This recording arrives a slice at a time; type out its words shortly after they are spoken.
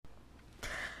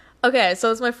Okay,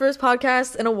 so it's my first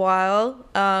podcast in a while.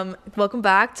 Welcome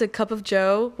back to Cup of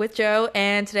Joe with Joe,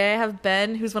 and today I have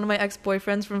Ben, who's one of my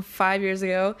ex-boyfriends from 5 years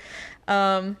ago.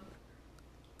 Are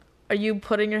you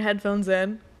putting your headphones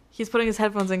in? He's putting his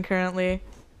headphones in currently.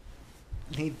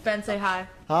 Ben, say hi.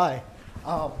 Hi.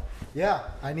 Yeah,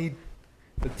 I need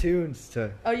the tunes to...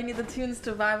 Oh, you need the tunes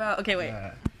to vibe out? Okay, wait.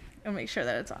 I'll make sure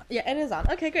that it's on. Yeah, it is on.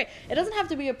 Okay, great. It doesn't have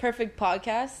to be a perfect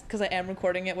podcast, because I am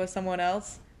recording it with someone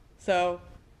else. So...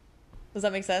 Does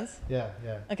that make sense? Yeah.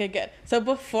 Okay, good. So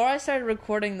before I started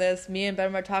recording this, me and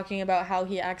Ben were talking about how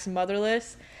he acts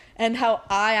motherless and how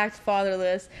I act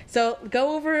fatherless. So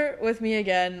go over with me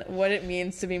again what it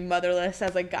means to be motherless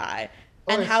as a guy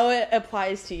and how it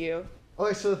applies to you.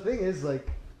 Okay, so the thing is, like,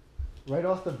 right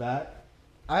off the bat,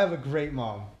 I have a great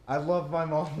mom. I love my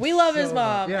mom. We love his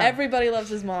mom. Yeah. Everybody loves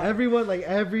his mom. Everyone, like,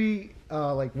 every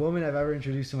woman I've ever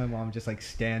introduced to my mom just, like,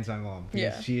 stands my mom.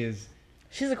 Because she is...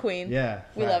 She's a queen. Yeah.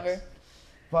 We love her.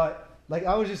 But, like,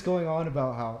 I was just going on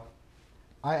about how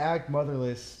I act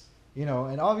motherless, you know,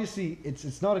 and obviously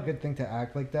it's not a good thing to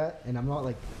act like that, and I'm not,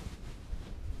 like,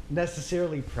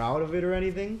 necessarily proud of it or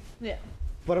anything. Yeah.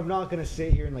 But I'm not going to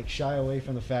sit here and, like, shy away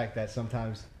from the fact that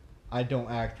sometimes I don't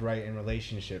act right in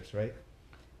relationships, right?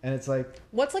 And it's like...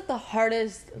 What's, like, the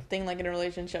hardest thing, like, in a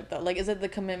relationship, though? Like, is it the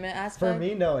commitment aspect? For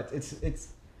me, no.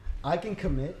 It's I can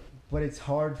commit, but it's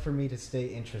hard for me to stay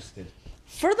interested.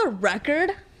 For the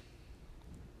record...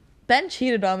 Ben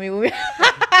cheated on me.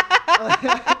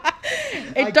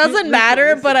 It doesn't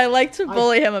matter, but I like to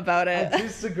bully him about it. I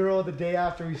kissed a girl the day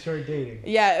after we started dating.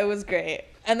 Yeah, it was great.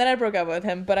 And then I broke up with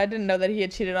him, but I didn't know that he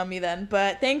had cheated on me then.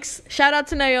 But thanks. Shout out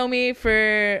to Naomi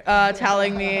for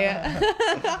telling me. Okay.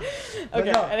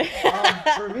 No,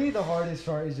 for me, the hardest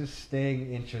part is just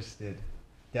staying interested.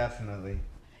 Definitely.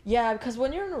 Yeah, because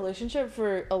when you're in a relationship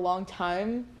for a long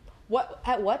time,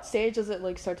 at what stage does it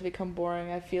like start to become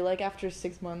boring? I feel like after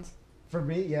 6 months. For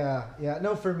me, yeah.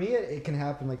 No, for me, it can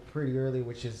happen like pretty early,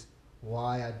 which is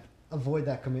why I avoid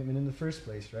that commitment in the first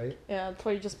place, right? Yeah, that's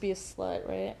why you just be a slut,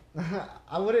 right?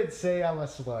 I wouldn't say I'm a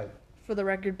slut. For the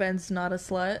record, Ben's not a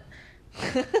slut.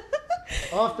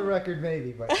 Off the record,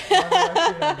 maybe, but on the record,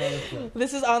 I'm not a slut.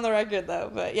 This is on the record, though,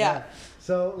 but yeah.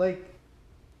 So, like,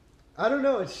 I don't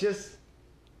know. It's just,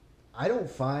 I don't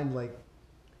find, like,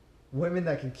 women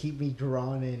that can keep me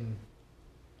drawn in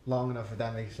long enough, if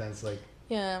that makes sense. Like,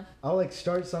 yeah, I'll like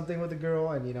start something with a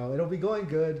girl, and you know it'll be going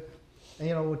good, and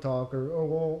you know we'll talk or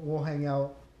we'll hang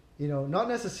out, you know, not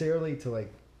necessarily to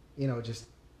like, you know, just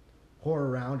whore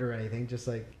around or anything, just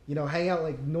like, you know, hang out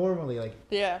like normally, like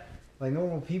like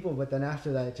normal people. But then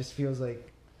after that, it just feels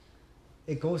like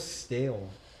it goes stale,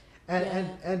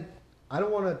 and I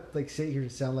don't want to like sit here and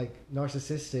sound like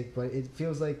narcissistic, but it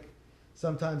feels like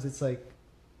sometimes it's like,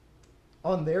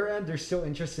 on their end, they're still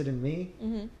interested in me,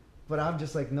 but I'm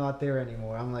just like not there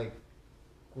anymore. I'm like,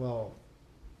 well,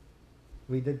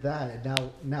 we did that,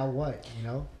 and now what? You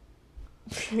know?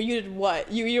 You did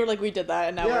what? You were like, we did that,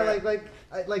 and now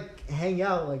like hang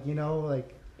out, like, you know,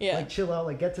 like chill out,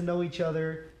 like get to know each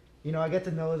other. You know, I get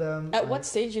to know them. At what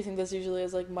stage do you think this usually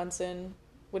is? Like months in?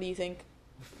 What do you think?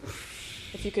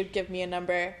 If you could give me a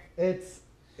number.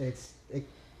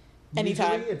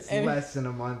 Anytime. Usually it's less than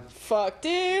a month. Fuck,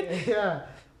 dude. Yeah.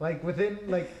 Like, within,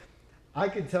 like, I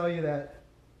could tell you that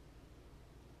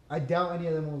I doubt any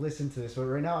of them will listen to this, but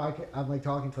right now I'm, like,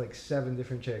 talking to, like, 7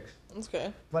 different chicks. That's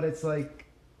good. But it's, like,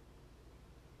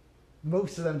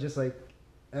 most of them just, like,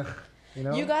 ugh, you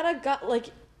know? You gotta,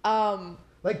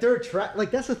 Like, they're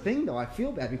like, that's the thing, though. I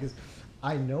feel bad because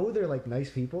I know they're, like, nice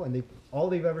people, and all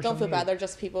they've ever shown me... Don't feel bad. They're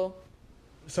just people.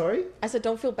 Sorry? I said,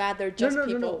 don't feel bad. They're just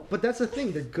people. No. But that's the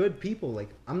thing. They're good people. Like,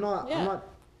 I'm not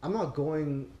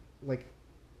going, like,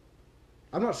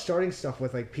 I'm not starting stuff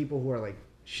with, like, people who are, like,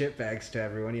 shitbags to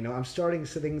everyone, you know? I'm starting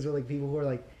things with, like, people who are,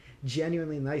 like,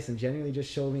 genuinely nice and genuinely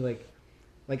just show me, like,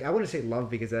 I wouldn't say love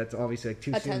because that's obviously, like,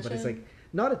 too soon, but it's, like,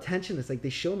 not attention. It's, like,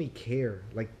 they show me care.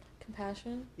 Like,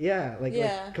 compassion? Yeah. Like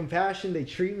compassion. They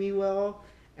treat me well.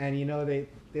 And, you know, they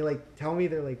like, tell me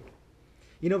they're, like,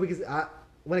 you know, because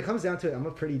when it comes down to it, I'm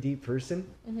a pretty deep person.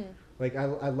 Mm-hmm. Like,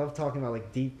 I love talking about,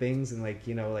 like, deep things and, like,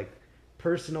 you know, like,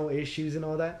 personal issues and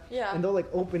all that. Yeah. And they'll, like,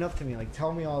 open up to me, like,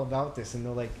 tell me all about this. And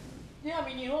they'll, like... Yeah, I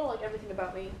mean, you know, like, everything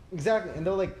about me. Exactly. And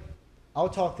they'll, like... I'll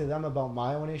talk to them about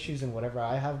my own issues and whatever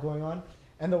I have going on.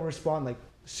 And they'll respond, like,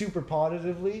 super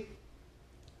positively.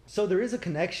 So there is a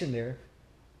connection there.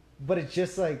 But it's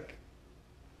just, like...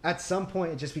 At some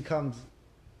point, it just becomes...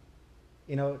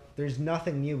 You know, there's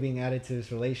nothing new being added to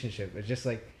this relationship. It's just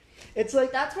like, it's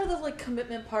like... That's where the, like,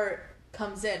 commitment part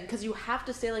comes in. Because you have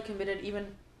to stay, like, committed even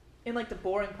in like the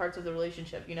boring parts of the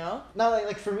relationship, you know? No,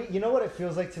 like for me, you know what it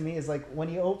feels like to me is like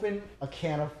when you open a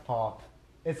can of pop.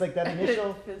 It's like that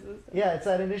initial, yeah, it's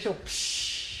that initial,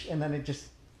 psh, and then it just,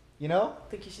 you know. I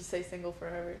think you should say single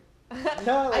forever.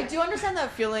 No, I do understand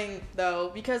that feeling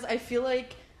though, because I feel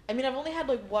like, I mean, I've only had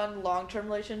like one long-term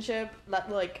relationship,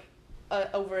 not like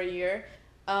over a year,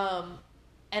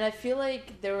 and I feel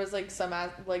like there was like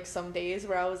some days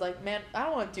where I was like, man, I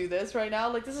don't want to do this right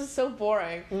now. Like, this is so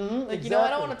boring. Like, you know, I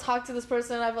don't want to talk to this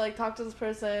person. I've like talked to this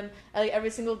person like every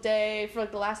single day for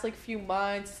like the last like few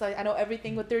months. Like, I know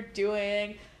everything what they're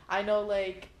doing. I know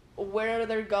like where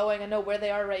they're going. I know where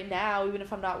they are right now, even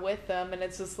if I'm not with them. And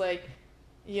it's just like,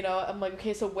 you know, I'm like,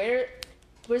 okay, so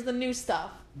where's the new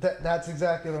stuff? That's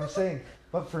exactly what I'm saying.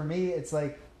 But for me, it's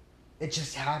like, it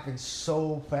just happens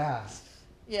so fast.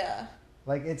 Yeah.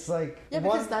 Like, it's like... Yeah,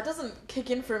 because that doesn't kick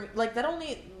in for me. Like, that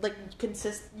only, like,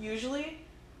 usually,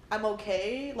 I'm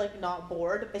okay, like, not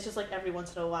bored. It's just, like, every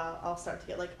once in a while, I'll start to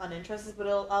get, like, uninterested, but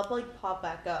I'll like, pop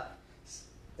back up.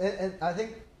 And I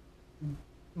think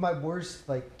my worst,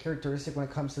 like, characteristic when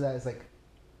it comes to that is, like,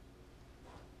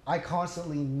 I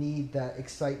constantly need that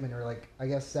excitement or, like, I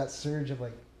guess that surge of,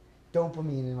 like,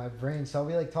 dopamine in my brain. So I'll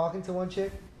be, like, talking to one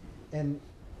chick, and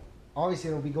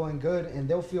obviously it'll be going good, and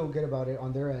they'll feel good about it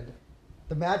on their end.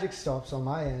 The magic stops on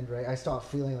my end, right? I stop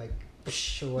feeling like,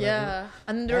 psh, or whatever. Yeah,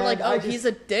 and they're like, oh, he's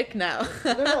a dick now.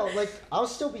 No, like, I'll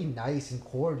still be nice and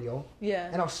cordial. Yeah.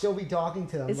 And I'll still be talking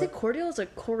to them. Is it cordial or is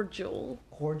it cordial?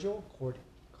 Cordial?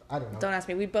 I don't know. Don't ask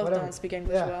me. We both don't speak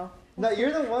English well. No,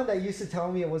 you're the one that used to tell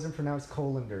me it wasn't pronounced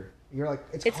colander. You're like,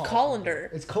 it's colander.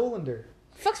 It's colander.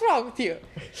 Fuck's wrong with you?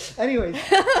 Anyways,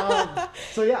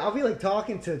 so yeah, I'll be like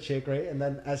talking to a chick, right? And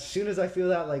then as soon as I feel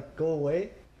that like go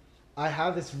away, I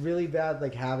have this really bad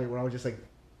like habit where I'll just like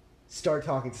start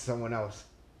talking to someone else.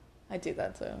 I do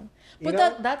that too.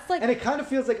 But that's like... And it kind of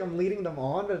feels like I'm leading them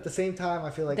on, but at the same time I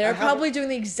feel like... They're probably doing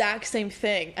the exact same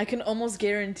thing. I can almost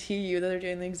guarantee you that they're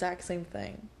doing the exact same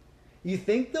thing. You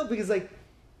think though? Because like,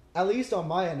 at least on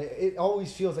my end, it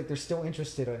always feels like they're still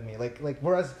interested in me. Like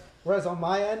whereas on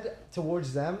my end,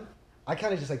 towards them, I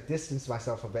kind of just like distance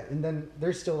myself a bit. And then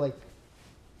they're still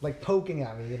like poking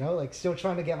at me, you know? Like still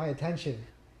trying to get my attention.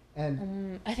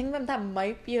 And I think that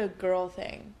might be a girl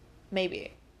thing.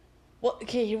 Maybe. Well,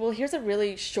 okay, here's a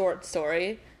really short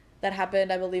story that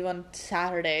happened, I believe, on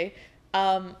Saturday.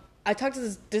 I talked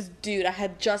to this dude. I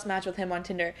had just matched with him on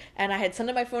Tinder, and I had sent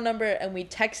him my phone number, and we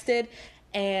texted,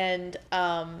 and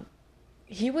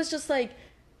he was just like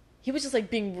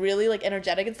being really like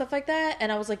energetic and stuff like that,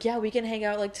 and I was like, yeah, we can hang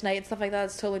out like tonight and stuff like that.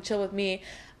 It's totally chill with me.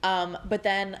 But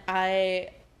then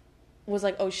I was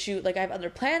like, oh shoot, like I have other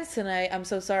plans tonight. I'm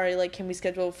so sorry. Like, can we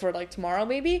schedule for like tomorrow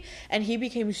maybe? And he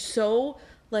became so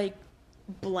like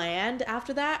bland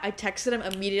after that. I texted him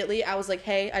immediately. I was like,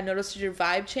 hey, I noticed your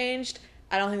vibe changed.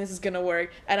 I don't think this is gonna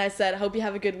work. And I said, hope you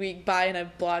have a good week. Bye. And I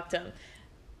blocked him.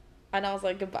 And I was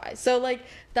like, goodbye. So like,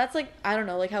 that's like, I don't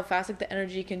know, like how fast like the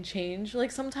energy can change.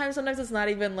 Like sometimes it's not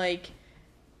even like,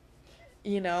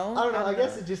 you know. I don't know. I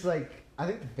guess it just like, I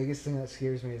think the biggest thing that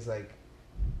scares me is like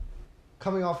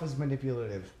coming off as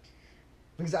manipulative.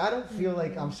 Because I don't feel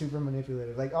like I'm super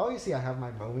manipulative. Like obviously I have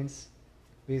my moments.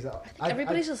 Because I think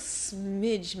everybody's just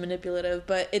smidge manipulative,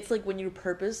 but it's like when you're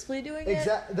purposefully doing it.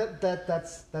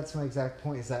 That's my exact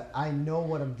point. Is that I know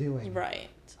what I'm doing. Right.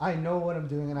 I know what I'm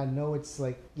doing, and I know it's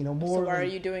like, you know, morally. So why are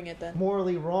you doing it then?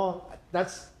 Morally wrong.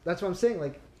 That's what I'm saying.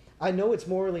 Like, I know it's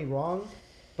morally wrong,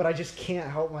 but I just can't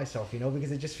help myself, you know,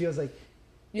 because it just feels like.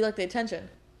 You like the attention.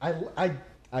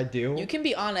 I do. You can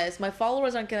be honest. My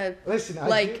followers aren't gonna listen.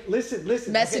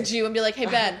 Listen. Message you and be like, "Hey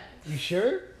Ben." You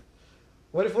sure?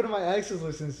 What if one of my exes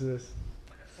listens to this?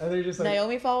 And they're just like,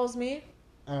 Naomi follows me.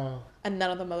 Oh. And none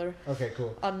of the mother. Okay,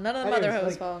 cool. None of the mother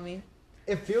hoes follow me.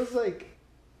 It feels like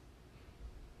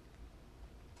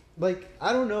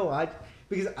I don't know.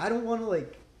 Because I don't want to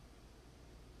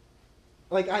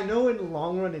like I know in the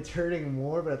long run it's hurting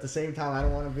more, but at the same time I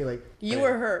don't want to be like you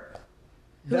were hurt.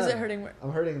 Who's it hurting more?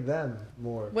 I'm hurting them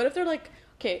more. What if they're like,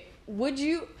 okay, would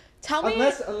you tell me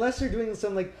unless they're doing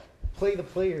some like play the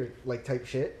player like type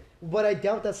shit. But I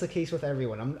doubt that's the case with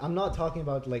everyone. I'm not talking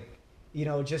about like, you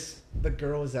know, just the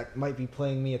girls that might be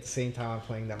playing me at the same time I'm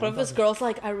playing them. But if this girl's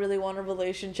like, I really want a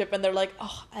relationship, and they're like,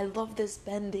 oh, I love this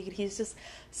Ben, dude. He's just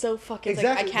so fucking...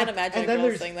 Exactly. Like, I can't imagine a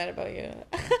girl saying that about you.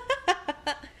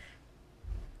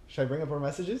 Should I bring up our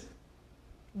messages?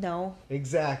 No.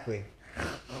 Exactly.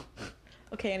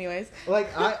 Okay, anyways.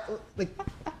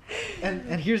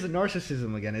 And here's the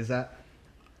narcissism again, is that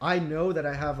I know that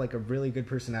I have like a really good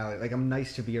personality. Like I'm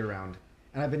nice to be around.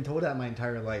 And I've been told that my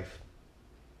entire life.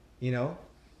 You know?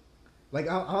 Like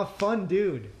I'm a fun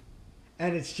dude.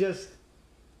 And it's just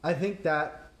I think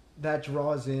that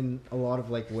draws in a lot of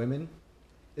like women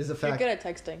is the You're fact. good at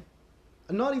texting.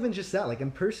 Not even just that. Like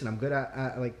in person, I'm good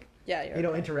at like Yeah, you're you know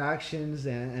okay. interactions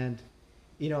and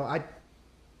you know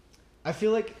I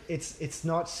feel like it's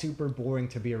not super boring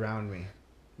to be around me.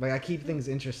 Like I keep things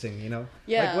interesting, you know.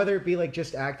 Yeah. Like whether it be like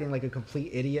just acting like a complete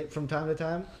idiot from time to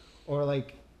time, or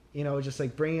like you know just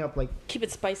like bringing up like Keep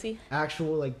it spicy.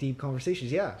 actual like deep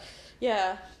conversations. Yeah.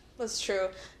 Yeah, that's true.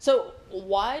 So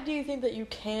why do you think that you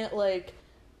can't like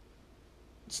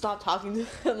stop talking to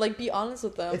them? Like be honest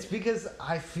with them? It's because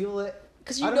I feel it.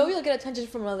 Because I you don't- know you'll get attention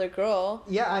from another girl.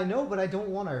 Yeah, I know, but I don't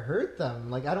want to hurt them.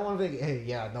 Like, I don't want to be like, hey,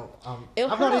 yeah, no,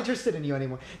 It'll I'm not hurt- interested in you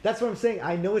anymore. That's what I'm saying.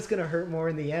 I know it's going to hurt more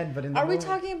in the end, but in the Are we moment-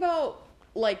 talking about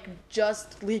like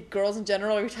just like girls in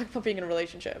general, or are we talking about being in a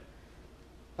relationship?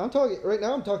 I'm talking, right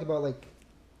now I'm talking about, like,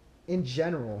 in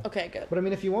general. Okay, good. But, I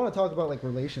mean, if you want to talk about, like,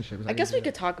 relationships. I guess can we do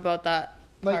could talk about that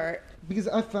Like, part. because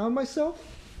I found myself,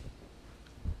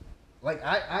 like,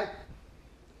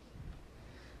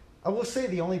 I will say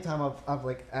the only time I've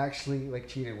like, actually, like,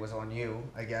 cheated was on you,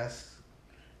 I guess.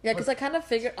 Yeah, because I kind of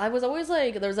figured I was always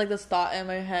like there was like this thought in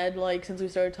my head like since we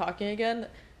started talking again,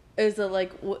 is that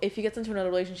like if he gets into another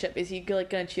relationship, is he like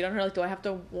gonna cheat on her? Like, do I have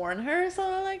to warn her or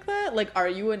something like that? Like, are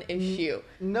you an issue?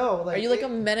 No, like. Are you like a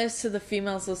menace to the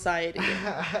female society?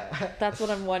 That's what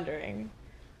I'm wondering.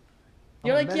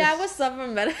 You're I'm a like, yeah, menace. what's up?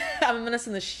 I'm a menace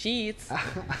in the sheets.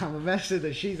 I'm a mess to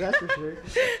the sheets, that's for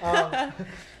sure.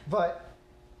 But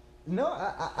no,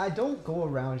 I don't go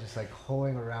around just like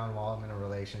hoeing around while I'm in a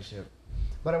relationship.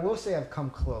 But I will say I've come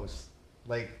close.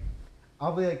 Like,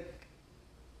 I'll be like,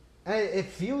 and it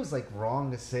feels like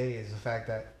wrong to say is the fact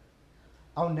that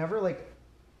I'll never like,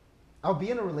 I'll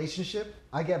be in a relationship,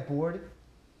 I get bored,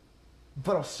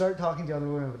 but I'll start talking to other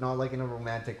women, but not like in a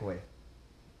romantic way.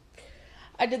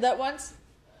 I did that once.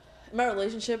 In my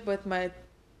relationship with my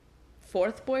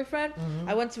fourth boyfriend, Mhm.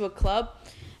 I went to a club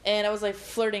and I was like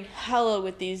flirting hella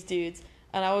with these dudes,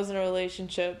 and I was in a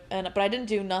relationship, but I didn't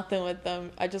do nothing with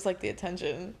them. I just like the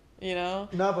attention, you know?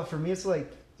 No, but for me, it's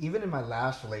like even in my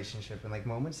last relationship and like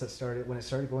moments that started when it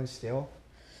started going stale,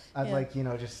 I'd Yeah. like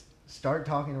just start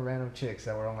talking to random chicks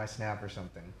that were on my Snap or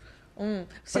something.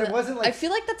 See, But it wasn't like I feel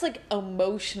like that's like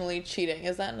emotionally cheating.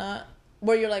 Is that not?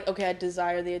 Where you're like, okay, I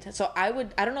desire the attention. So I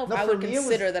don't know if No, I for would me, it was-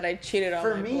 consider that I cheated on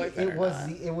for my me. boyfriend It or was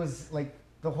not. it was like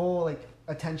the whole like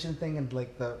attention thing and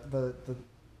like the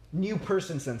new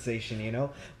person sensation, you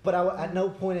know. But at no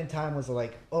point in time was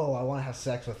like, oh, I want to have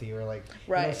sex with you or like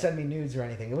Right. send me nudes or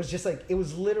anything. It was just like it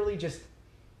was literally just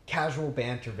casual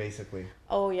banter basically.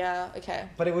 Oh yeah, okay.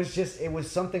 But it was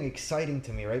something exciting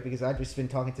to me, right? Because I'd just been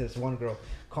talking to this one girl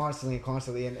constantly,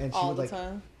 and she All would the like,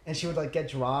 time. and she would like get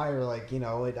dry or like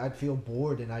I'd feel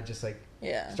bored and I'd just like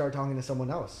Yeah. start talking to someone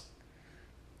else.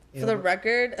 You For know, the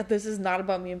record, this is not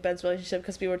about me and Ben's relationship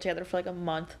because we were together for like a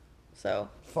month. So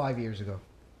 5 years ago.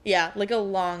 yeah, like a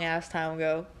long ass time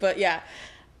ago. But yeah,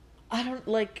 I don't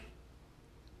like.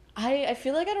 I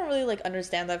feel like I don't really like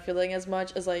understand that feeling as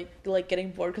much as like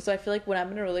getting bored, because I feel like when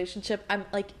I'm in a relationship, I'm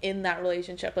like in that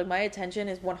relationship. Like my attention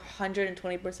is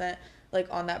 120% like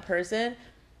on that person.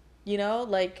 You know,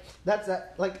 like That's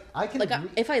that. Like I can. like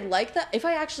if I like that, if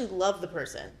I actually love the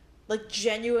person, like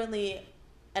genuinely,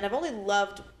 and I've only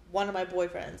loved one of my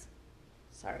boyfriends.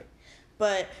 Sorry,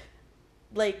 but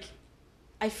like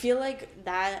I feel like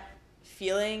that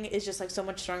feeling is just like so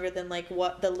much stronger than like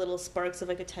what the little sparks of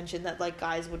like attention that like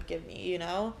guys would give me, you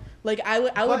know? Like I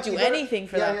would But do you gotta- anything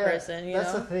for yeah, that person, you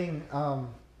that's know? the thing.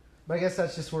 But I guess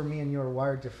that's just where me and you are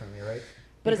wired differently, right?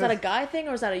 But is that a Because guy thing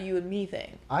or is that a you and me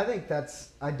thing? I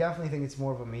definitely think it's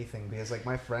more of a me thing because like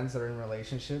my friends that are in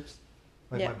relationships,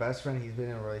 like Yeah. my best friend, he's been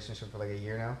in a relationship for like a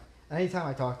year now. And anytime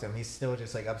I talk to him, he's still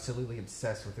just like absolutely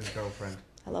obsessed with his girlfriend,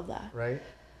 I love that. right? It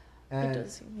And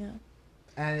does seem, yeah.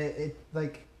 and it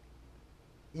like,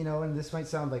 and this might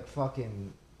sound like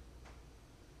fucking.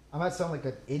 I might sound like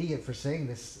an idiot for saying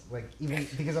this, like even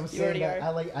because I'm You saying already that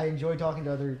are. I enjoy talking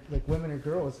to other like women or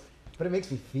girls, but it makes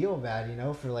me feel bad,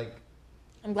 for like.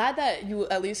 I'm glad that you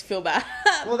at least feel bad.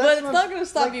 Well, but that's it's what not I'm- going to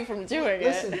stop like, you from doing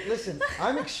Listen.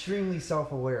 I'm extremely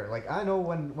self-aware. Like I know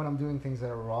when I'm doing things that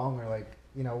are wrong or like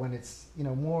when it's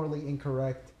morally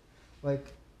incorrect.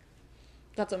 Like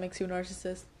That's what makes you a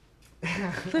narcissist.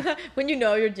 When you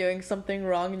know you're doing something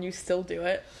wrong and you still do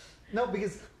it. no,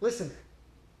 because listen,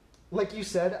 like you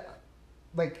said,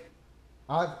 like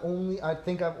I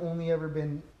think I've only ever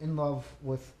been in love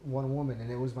with one woman,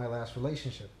 and it was my last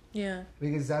relationship. Yeah.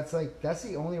 Because that's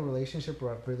the only relationship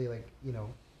where I've really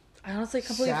I honestly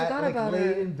completely sat, forgot like, about laid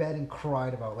her. in bed and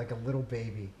cried about like a little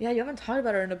baby. Yeah, you haven't talked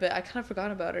about her in a bit. I kind of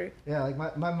forgot about her. Yeah,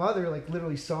 like my mother like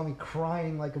literally saw me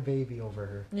crying like a baby over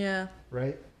her, Yeah.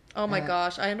 right? Oh my And-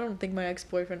 gosh, I don't think my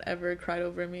ex-boyfriend ever cried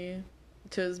over me,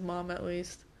 to his mom at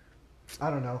least. I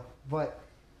don't know, but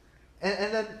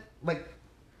and then like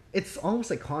it's almost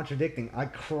like contradicting. I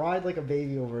cried like a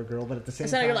baby over a girl, but at the same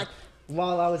So time, you're like,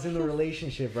 while I was in the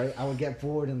relationship, right, I would get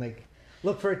bored and like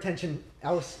look for attention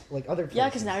else, like other places. yeah,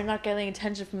 because now you're not getting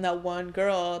attention from that one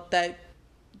girl that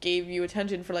gave you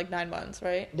attention for like 9 months,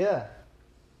 right? Yeah.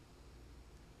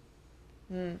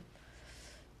 Mm.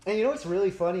 And you know what's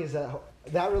really funny is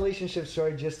that relationship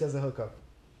started just as a hookup.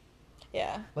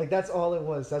 Yeah. Like that's all it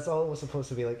was. That's all it was supposed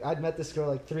to be. Like I'd met this girl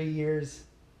like 3 years,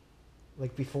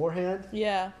 like beforehand.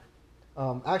 Yeah.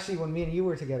 Actually, when me and you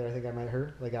were together, I think I met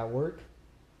her like at work.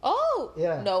 Oh.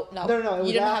 Yeah. No. No. It was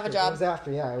you didn't after. have a job. It was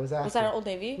after. Yeah, it was after. Was that at Old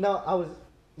Navy? No, I was.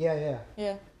 Yeah.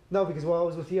 Yeah. No, because while I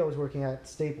was with you, I was working at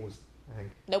Staples. I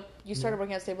think. Nope. You started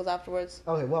working at Staples afterwards.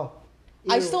 Okay. Well.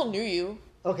 I still knew you.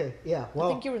 Okay. Yeah. Well.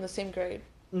 I think you were in the same grade.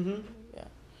 Mm-hmm.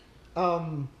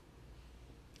 Yeah.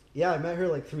 Yeah, I met her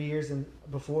like 3 years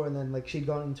before, and then like she'd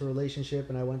gone into a relationship,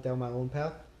 and I went down my own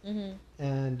path. Mhm.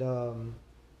 And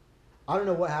I don't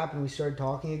know what happened. We started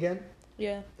talking again,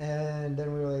 Yeah. and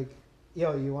then we were like,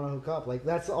 "Yo, you want to hook up?" Like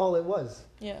that's all it was,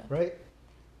 Yeah. right?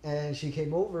 And she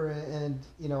came over, and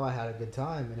you know I had a good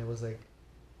time, and it was like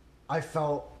I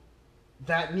felt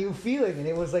that new feeling, and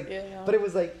it was like, Yeah. but it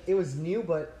was like it was new,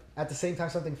 but at the same time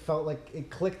something felt like it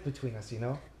clicked between us, you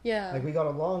know? Yeah. Like we got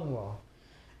along well.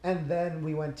 And then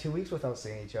we went 2 weeks without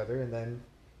seeing each other, and then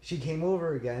she came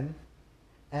over again,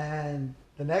 and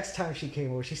the next time she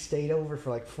came over, she stayed over for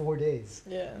like 4 days,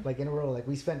 Yeah. like in a row. Like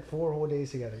we spent 4 whole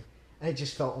days together, and it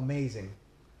just felt amazing.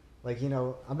 Like, you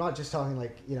know, I'm not just talking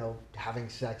like, you know, having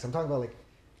sex. I'm talking about like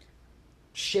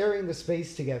sharing the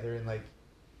space together and like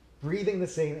breathing the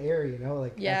same air, you know,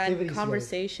 like Yeah, activities and together.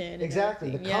 conversation. and Exactly,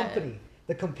 the everything. Yeah. company,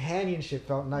 the companionship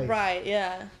felt nice. Right,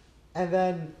 yeah. And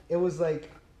then it was like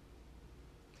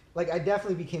I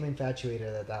definitely became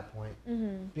infatuated at that point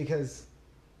Mm-hmm. because,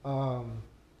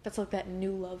 That's like that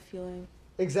new love feeling.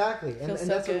 exactly, and Feels so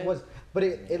that's what good. it was. But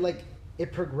it like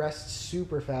it progressed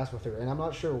super fast with her, and I'm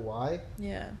not sure why.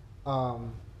 Yeah.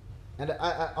 And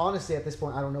I honestly at this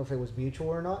point I don't know if it was mutual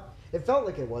or not. It felt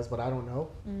like it was, but I don't know.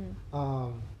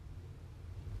 Mm.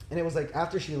 And it was like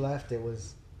after she left, it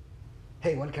was,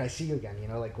 hey, when can I see you again? You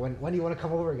know, like when do you want to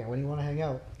come over again? When do you want to hang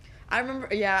out? I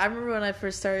remember when I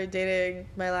first started dating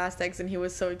my last ex, and he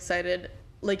was so excited.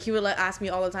 Like, he would ask me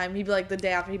all the time. He'd be like, the day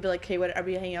after, he'd be like, "Hey, what, are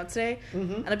we hanging out today?"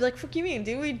 Mm-hmm. And I'd be like, "Fuck you mean,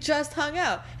 dude? We just hung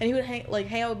out." And he would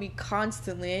hang out with me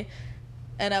constantly.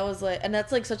 And I was like, and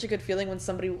that's like such a good feeling when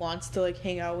somebody wants to like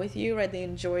hang out with you, right? They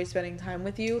enjoy spending time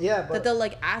with you. Yeah, but- that they'll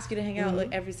like ask you to hang out Mhm.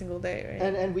 like every single day,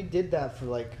 right? And we did that for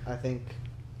like I think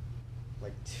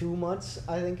like 2 months.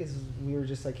 I think is we were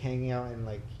just like hanging out and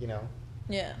like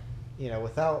yeah.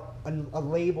 without a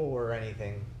label or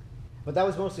anything. But that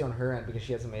was mostly on her end because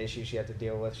she had some issues she had to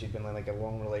deal with. She'd been in like a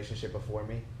long relationship before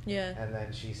me, Yeah. and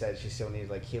then she said she still needed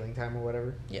like healing time or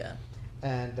whatever. Yeah.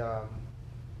 And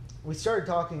we started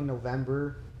talking in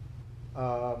November,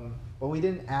 but we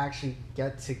didn't actually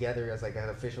get together as like an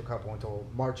official couple until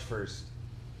March 1st.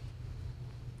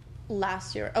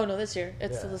 Last year. Oh no, this year.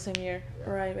 It's still Yeah. the same year. Yeah.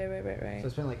 Right. So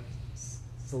it's been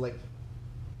like,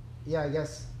 yeah, I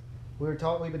guess we've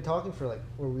been talking for like,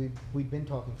 or we'd been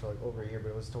talking for like over a year, but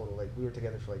it was total like we were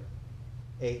together for like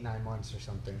 8-9 months or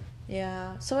something.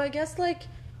 Yeah. So I guess like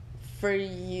for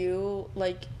you,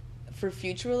 like for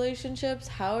future relationships,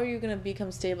 how are you gonna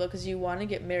become stable? Because you want to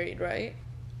get married, right?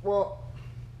 Well,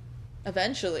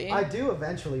 Eventually. I do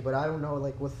eventually, but I don't know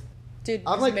like with. Dude,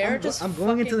 I'm like marriage is I'm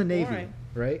going into the fucking Navy, boring.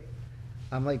 right?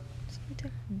 I'm like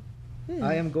Hmm.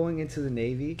 I am going into the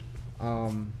Navy,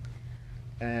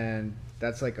 and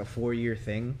that's like a 4-year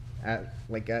thing at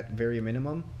very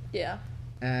minimum. Yeah.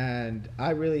 And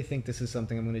I really think this is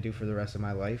something I'm going to do for the rest of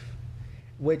my life,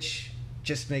 which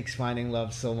just makes finding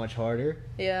love so much harder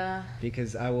Yeah.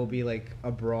 because I will be like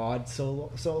abroad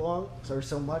so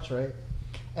much, right?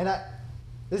 And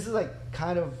this is like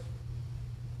kind of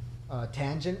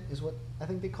tangent is what I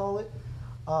think they call it.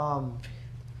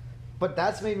 But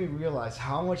that's made me realize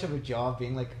how much of a job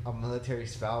being like a military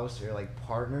spouse or like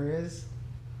partner is.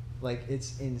 Like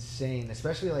it's insane,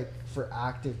 especially like for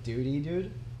active duty,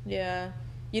 dude. Yeah.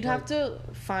 You'd Like- have to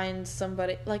find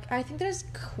somebody. Like, I think there's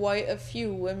quite a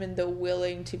few women though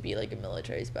willing to be like a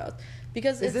military spouse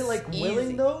because Is it's it like easy.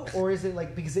 willing though, or is it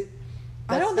like because it?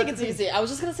 I don't think that's it's the thing. easy. I was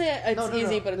just gonna say it's No,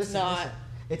 easy, but it's Listen, not. listen.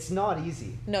 It's not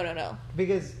easy No.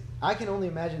 because I can only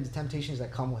imagine the temptations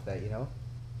that come with that. You know,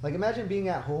 like imagine being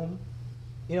at home.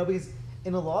 You know, because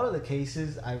in a lot of the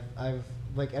cases I've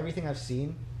like everything I've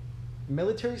seen,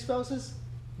 military spouses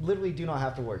literally do not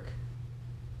have to work.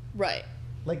 Right.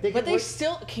 Like they But can they work.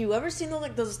 still. Can you ever seen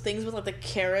those things with like the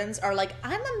Karens are like,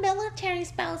 I'm a military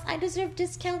spouse, I deserve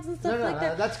discounts and stuff No, like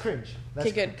that. that's cringe. That's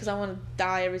Okay, good, because I want to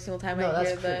die every single time No, I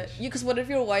hear that's that. cringe. Because what if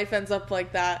your wife ends up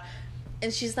like that,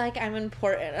 and she's like, I'm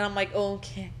important, and I'm like, oh,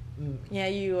 okay, yeah,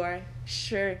 you are,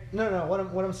 sure. No.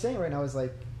 What I'm saying right now is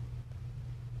like,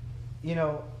 you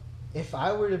know, if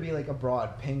I were to be like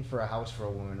abroad paying for a house for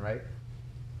a woman, right?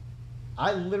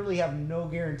 I literally have no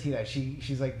guarantee that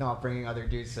she's like not bringing other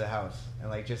dudes to the house and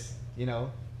like just, you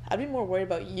know. I'd be more worried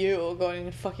about you going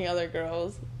and fucking other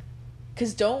girls.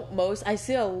 Because I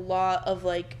see a lot of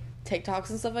like TikToks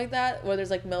and stuff like that where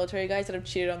there's like military guys that have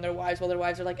cheated on their wives while their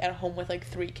wives are like at home with like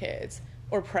 3 kids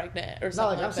or pregnant or Not something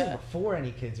like I'm like saying that. before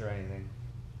any kids or anything.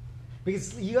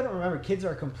 Because you gotta remember, kids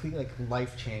are a complete like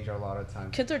life changer a lot of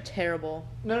times. Kids are terrible.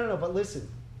 No, but listen.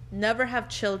 Never have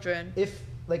children. If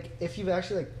you've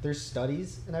actually like there's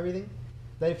studies and everything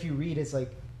that if you read it's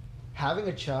like having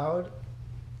a child,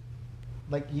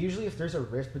 like usually if there's a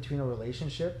rift between a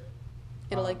relationship,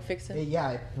 It'll like fix it.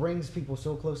 it brings people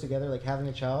so close together, like having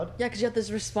a child. Yeah, because you have this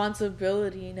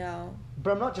responsibility now.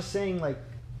 But I'm not saying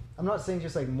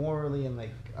just like morally and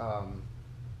like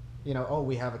you know, oh,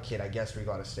 we have a kid, I guess we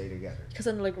gotta stay together. Because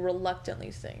I'm like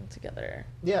reluctantly staying together.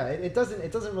 Yeah, it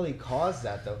doesn't really cause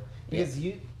that though, because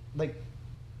you like,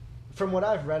 from what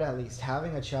I've read at least,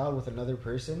 having a child with another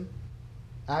person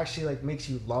actually like makes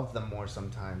you love them more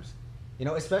sometimes. You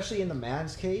know, especially in the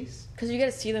man's case. Because you get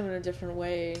to see them in a different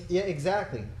way. Yeah,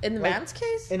 exactly. In the Like, man's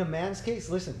case? In a man's case,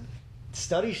 listen,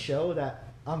 studies show that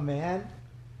a man.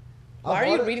 Why are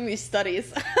you reading these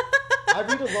studies? I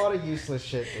read a lot of useless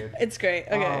shit, dude. It's great.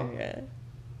 Okay. Yeah.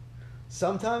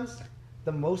 Sometimes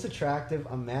the most attractive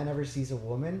a man ever sees a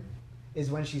woman is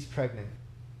when she's pregnant.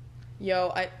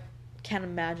 Yo, I can't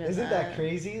imagine. Isn't that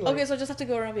crazy? Like, Okay, so I just have to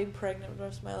go around being pregnant for the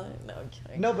rest of my life. No, I'm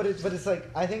kidding. no, but it's like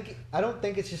I don't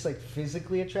think it's just like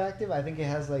physically attractive. I think it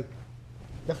has like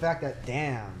the fact that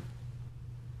damn,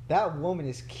 that woman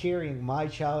is carrying my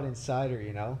child inside her.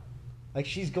 You know, like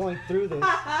she's going through this.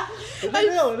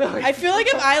 No. I feel like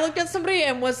if I looked at somebody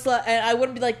and and I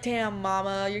wouldn't be like, "Damn,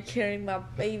 mama, you're carrying my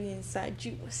baby inside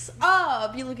you. What's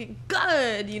up? You looking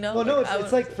good?" You know. Well, like, no,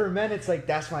 it's like for men, it's like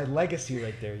that's my legacy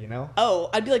right there. You know. Oh,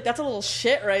 I'd be like, "That's a little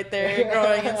shit right there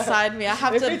growing inside me. I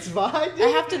have if to. It's mine, dude. I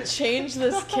have to change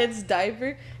this kid's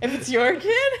diaper if it's your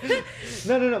kid."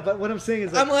 No. But what I'm saying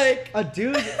is, like, I'm like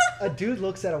a dude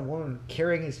looks at a woman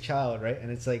carrying his child, right,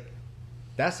 and it's like.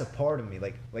 That's a part of me,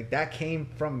 like that came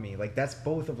from me, like that's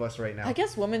both of us right now. I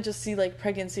guess women just see like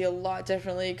pregnancy a lot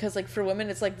differently because like for women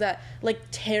it's like that like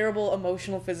terrible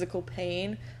emotional physical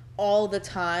pain all the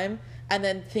time and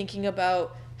then thinking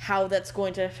about how that's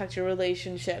going to affect your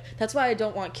relationship. That's why I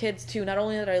don't want kids too. Not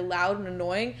only that are loud and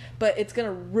annoying, but it's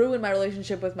gonna ruin my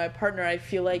relationship with my partner. I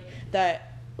feel like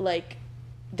that like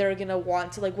they're gonna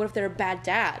want to like what if they're a bad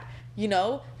dad, you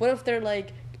know? What if they're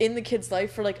like in the kid's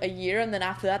life for like a year and then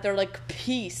after that they're like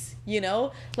peace, you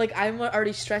know? Like I'm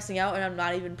already stressing out and I'm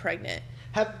not even pregnant.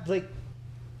 Have like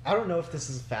I don't know if this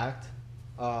is a fact,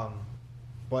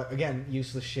 but again,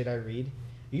 useless shit I read.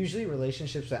 Usually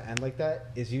relationships that end like that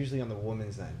is usually on the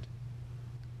woman's end.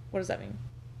 What does that mean?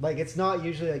 Like it's not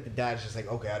usually like the dad's just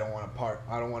like, okay, I don't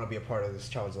want to be a part of this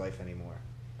child's life anymore.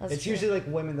 It's true. usually like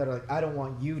women that are like, I don't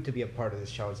want you to be a part of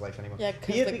this child's life anymore. Yeah,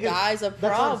 because the guy's a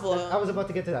problem. I was about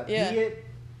to get to that. Yeah. Be it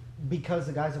because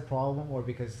the guy's a problem or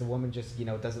because the woman just, you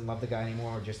know, doesn't love the guy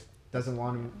anymore or just doesn't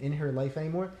want him in her life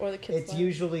anymore. Or the kid's It's life.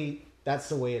 usually, that's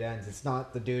the way it ends. It's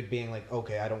not the dude being like,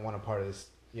 okay, I don't want a part of this,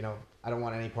 you know, I don't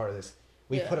want any part of this.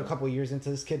 We Yeah. put a couple years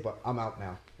into this kid, but I'm out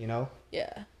now, you know?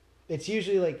 Yeah. It's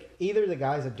usually like either the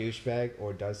guy's a douchebag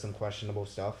or does some questionable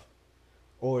stuff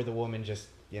or the woman just,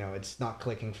 you know, it's not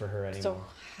clicking for her anymore.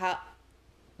 So,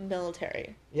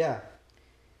 military. Yeah.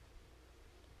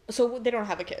 So they don't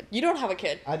have a kid. You don't have a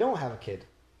kid I don't have a kid.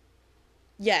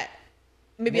 yet.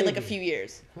 Maybe in like a Maybe. few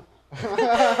years.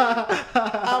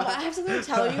 I have something to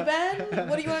tell you, Ben.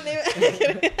 What do you want to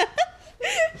name it?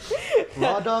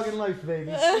 Raw dog in life, baby.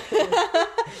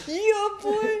 Yeah,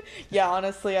 boy. Yeah,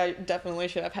 honestly, I definitely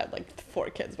should have had like 4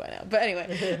 kids by now. But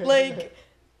anyway, like,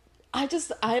 I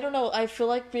don't know. I feel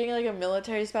like being like a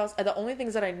military spouse, the only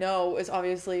things that I know is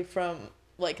obviously from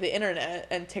like the internet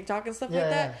and TikTok and stuff like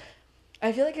that.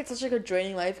 I feel like it's such like a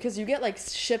draining life because you get like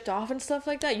shipped off and stuff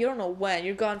like that. You don't know when.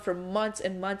 You're gone for months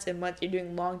and months and months. You're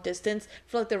doing long distance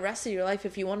for like the rest of your life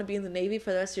if you want to be in the Navy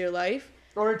for the rest of your life.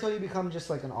 Or until you become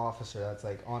just like an officer that's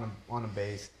like on a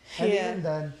base. And Yeah. even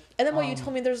then. And then what you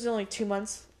told me there's only 2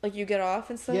 months like you get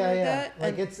off and stuff like that.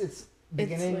 Like and it's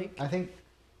beginning. like- I think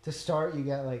to start you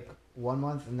get like 1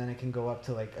 month and then it can go up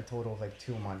to like a total of like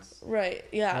 2 months. right,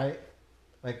 yeah. Right?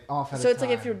 like off at a So it's time.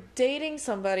 like if you're dating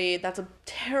somebody, that's a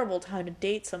terrible time to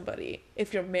date somebody.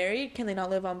 If you're married, can they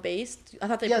not live on base? I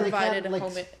thought they provided can,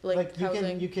 home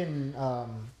housing. you can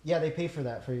they pay for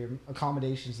that for your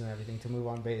accommodations and everything to move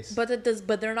on base.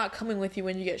 But they're not coming with you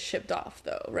when you get shipped off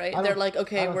though, right? I They're don't- like, I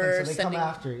okay, don't we're think so. They sending. come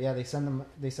after. Yeah, they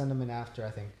send them in after,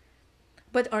 I think.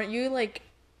 But aren't you like?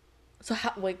 So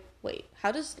how? Wait.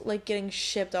 How does like getting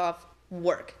shipped off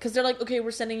work? Because they're like, okay,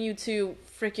 we're sending you to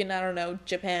freaking I don't know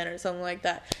Japan or something like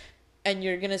that, and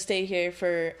you're gonna stay here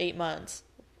for 8 months.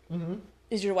 Mm-hmm.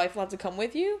 Is your wife allowed to come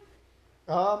with you?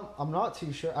 I'm not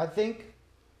too sure. I think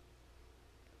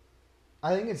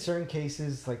in certain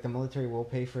cases, like the military will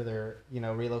pay for their,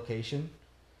 relocation.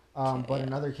 Okay, But yeah.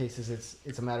 in other cases,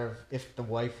 it's a matter of if the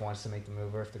wife wants to make the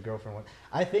move or if the girlfriend wants.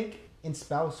 I think in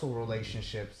spousal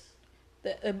relationships,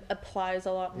 That applies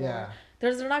a lot more. yeah,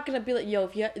 They're not gonna be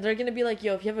like, they're gonna be like,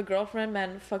 yo, if you have a girlfriend,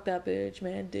 man, fuck that bitch,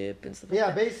 man, dip and stuff like yeah,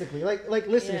 that. basically, like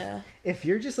listen, Yeah. if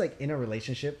you're just like in a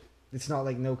relationship, it's not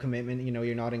like no commitment.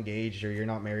 You're not engaged or you're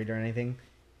not married or anything.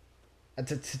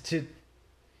 To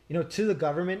the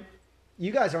government,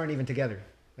 you guys aren't even together.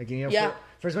 Like Yeah.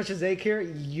 for as much as they care,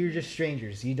 you're just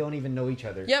strangers. You don't even know each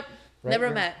other. Yep. right? Never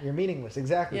You're- met. You're meaningless,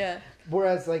 exactly. Yeah.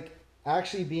 Whereas like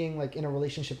actually being like in a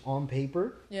relationship on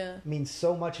paper Yeah. means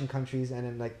so much in countries and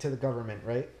in like to the government,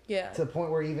 right? Yeah. To the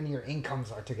point where even your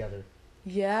incomes are together.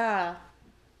 Yeah.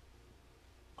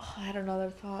 Oh, I had another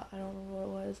thought. I don't know what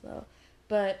it was though.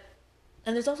 But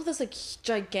and there's also this like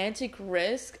gigantic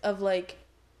risk of like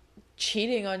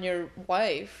cheating on your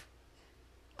wife.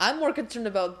 I'm more concerned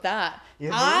about that. You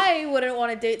think? I wouldn't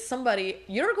want to date somebody.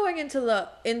 You're going into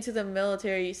the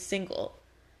military single.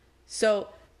 So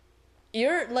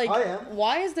you're like I am.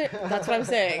 why is there that's what I'm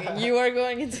saying. You are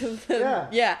going into the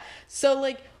Yeah. So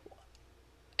like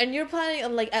and you're planning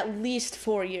on like at least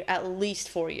 4 years. At least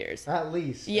 4 years. At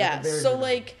least. Yeah. At the very So minimum.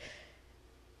 like,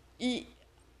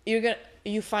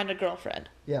 you find a girlfriend.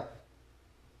 Yeah.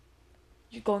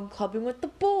 You're going clubbing with the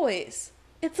boys.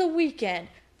 It's a weekend.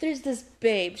 There's this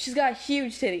babe. She's got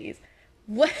huge titties.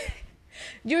 What?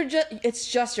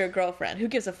 It's just your girlfriend. Who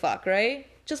gives a fuck, right?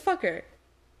 Just fuck her.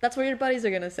 That's what your buddies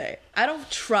are gonna say. I don't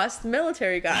trust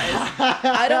military guys.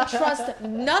 I don't trust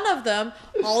none of them.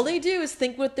 All they do is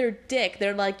think with their dick.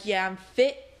 They're like, yeah, I'm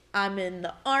fit. I'm in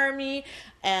the army.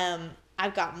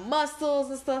 I've got muscles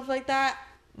and stuff like that.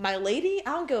 My lady,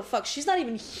 I don't give a fuck. She's not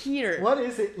even here. What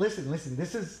is it? Listen.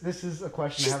 This is a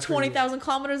question. I She's have for you. 20,000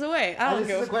 kilometers away. I don't This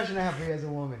give is a a question I have for you as a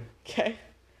woman. Okay.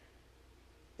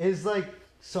 Is like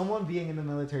someone being in the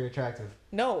military attractive?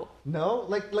 No. No,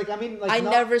 like I mean, like I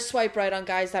not- never swipe right on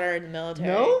guys that are in the military.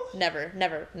 No? Never.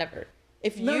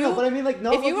 If No, you, no, but I mean, like,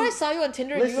 no. if you looking- I saw you on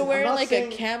Tinder and Listen, you were wearing I'm not like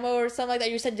saying- a camo or something like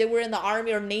that, you said you were in the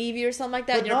army or navy or something like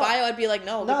that But in your not- bio, I'd be like,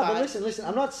 no, No, goodbye. but listen.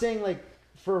 I'm not saying like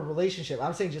for a relationship.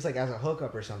 I'm saying just like as a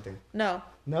hookup or something. No,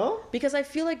 No. because I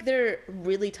feel like they're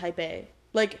really type A.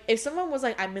 Like if someone was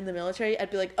like, I'm in the military, I'd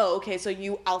be like, oh, okay, so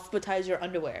you alphabetize your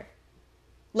underwear.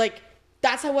 Like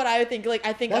that's what I would think. Like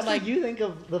I think That's I'm like, what you think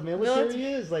of the military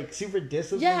is like super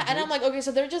disciplined. yeah, and dude? I'm like, okay,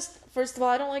 so they're just, first of all,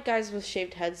 I don't like guys with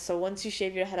shaved heads, so once you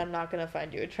shave your head, I'm not going to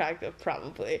find you attractive,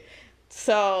 probably.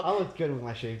 So, I looked good with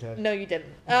my shaved head. no, you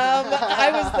didn't. I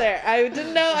was there. I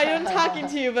didn't know, I wasn't talking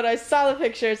to you, but I saw the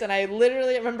pictures, and I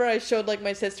literally remember I showed, like,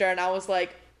 my sister, and I was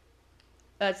like,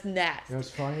 that's nasty. You know what's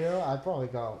funny though? I probably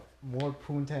got more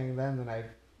poontang then than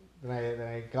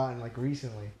I gotten like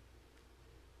recently.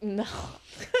 No.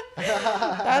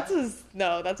 That's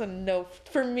a no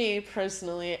for me,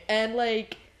 personally. And,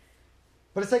 like,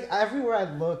 But it's like everywhere I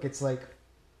look, it's like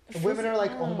women are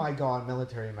like, I "Oh don't know. my god,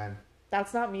 military men."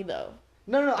 That's not me, though.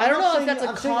 No. I I'm don't not know if saying- that's a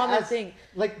I'm saying common as- thing.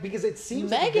 Like because it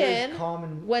seems like a Megan very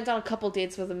common. went on a couple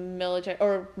dates with a military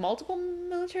or multiple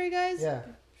military guys. Yeah,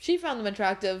 She found them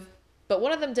attractive, but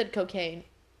one of them did cocaine.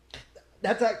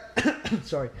 that's like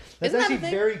sorry. That's Isn't that a actually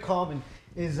thing? very common.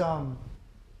 Is on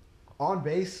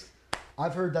base,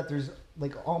 I've heard that there's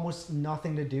like almost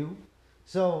nothing to do.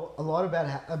 So a lot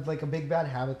of like a big bad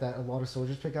habit that a lot of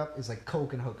soldiers pick up is like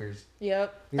coke and hookers.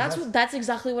 Yep. Yeah, That's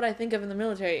exactly what I think of in the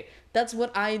military. That's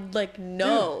what I like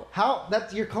know. Dude, how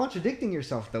that you're contradicting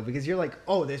yourself though because you're like,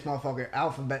 oh, this motherfucker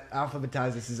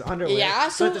alphabetizes his underwear. Yeah,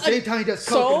 so at the same time he does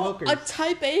coke and hookers. a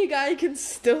type A guy can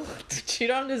still cheat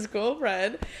on his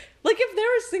girlfriend. Like if they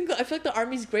were single, I feel like the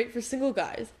army's great for single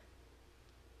guys.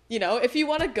 You know, if you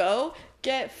want to go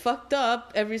get fucked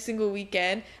up every single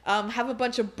weekend, have a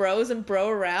bunch of bros and bro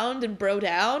around and bro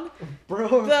down.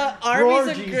 Bro, The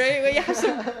army's a broorgies. great way. You have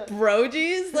some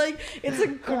brogies. Like, it's a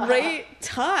great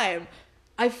time.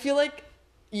 I feel like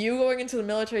you going into the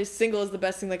military single is the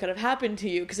best thing that could have happened to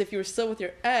you. Because if you were still with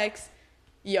your ex,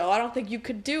 yo, I don't think you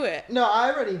could do it. No,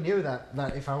 I already knew that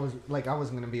if I was like I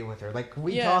wasn't gonna be with her. Like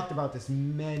we talked about this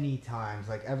many times.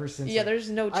 Like ever since. Yeah, like, there's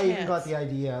no chance. I even got the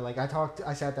idea. Like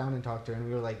I sat down and talked to her, and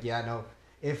we were like, yeah, no.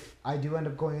 If I do end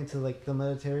up going into like the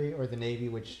military or the Navy,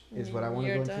 which is what I want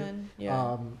to go into,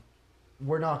 yeah.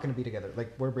 We're not going to be together.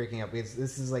 Like we're breaking up. This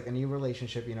is like a new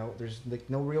relationship. You know, there's like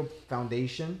no real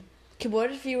foundation. Okay,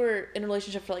 what if you were in a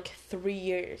relationship for like 3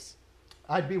 years?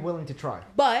 I'd be willing to try.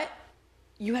 But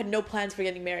you had no plans for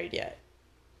getting married yet.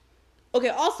 Okay,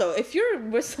 also, if you're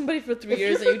with somebody for 3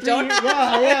 years and you don't have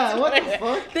yeah, what the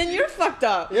fuck? then you're fucked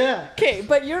up. Yeah. Okay,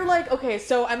 but you're like, okay,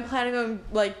 so I'm planning on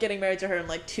like getting married to her in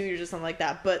like 2 years or something like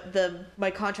that, but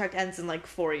my contract ends in like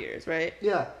 4 years, right?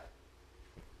 Yeah.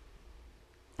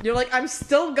 You're like, I'm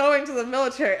still going to the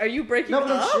military. Are you breaking up? No,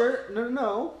 but I'm sure.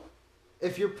 No.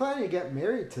 If you're planning to get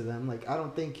married to them, like I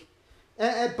don't think.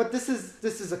 But this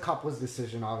is a couple's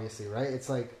decision, obviously, right? It's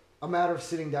like a matter of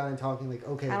sitting down and talking. Like,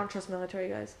 okay. I don't trust military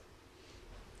guys.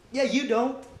 Yeah, you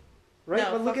don't, right?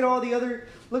 No, but look at all these.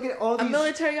 A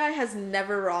military guy has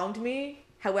never wronged me.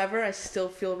 However, I still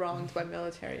feel wronged by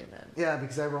military men. Yeah,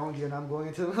 because I wronged you and I'm going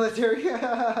into the military.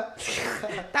 That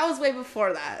was way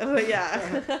before that, but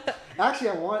yeah. Actually,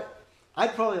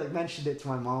 I'd probably like mentioned it to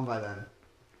my mom by then.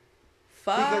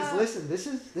 Fuck. Because listen, this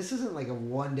isn't like a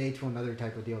one day to another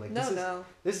type of deal. Like this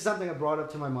is something I brought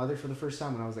up to my mother for the first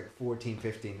time when I was like 14,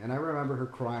 15, and I remember her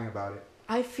crying about it.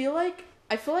 I feel like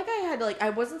I had like,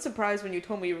 I wasn't surprised when you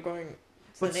told me you were going to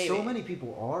the Navy. But so many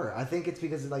people are. I think it's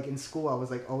because like in school I was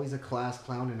like always a class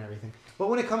clown and everything. But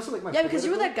when it comes to like my because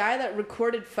you were that guy that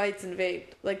recorded fights and vaped.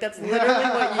 Like that's literally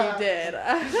what you did.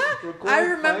 I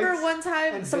remember one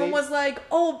time someone was like,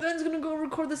 "Oh, Ben's gonna go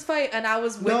record this fight," and I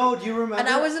was with, no. Do you remember? And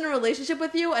I was in a relationship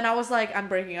with you, and I was like, "I'm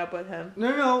breaking up with him."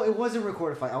 No, it wasn't a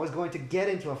recorded fight. I was going to get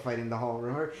into a fight in the hall.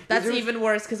 Remember? That's even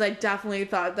worse because I definitely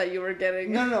thought that you were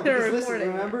getting no. Because listen,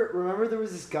 remember there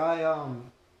was this guy.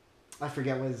 I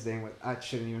forget what his name was. I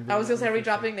shouldn't even. I was gonna say, are we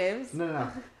dropping names?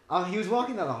 No. He was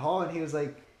walking down the hall and he was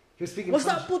like. He was speaking. What's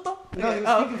up, puto? No, he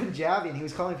was speaking Punjabi and he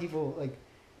was calling people like,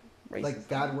 racist. Like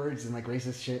bad words and like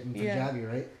racist shit in Punjabi,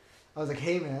 right? I was like,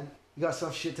 hey man, you got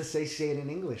some shit to say it in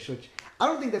English, which I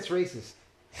don't think that's racist.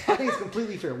 I think it's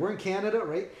completely fair. We're in Canada,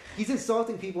 right? He's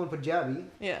insulting people in Punjabi.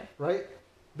 Yeah. Right?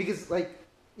 Because like,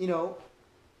 you know,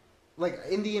 like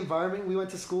in the environment we went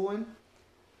to school in,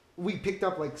 we picked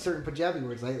up like certain Punjabi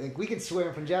words. Like we can swear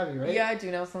in Punjabi, right? Yeah, I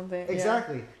do know something.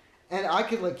 Exactly. Yeah. And I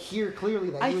could like hear clearly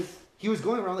that he was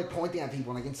going around like pointing at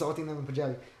people and like insulting them in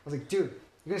Punjabi. I was like, dude,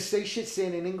 you're gonna say it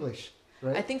in English,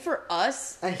 right? I think for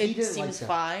us, it seems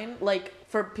fine. Like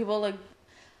for people like,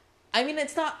 I mean,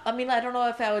 it's not. I mean, I don't know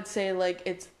if I would say like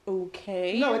it's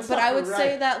okay. No, it's but not. I would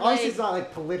say that like honestly, it's not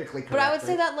like politically correct. But I would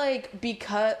say that like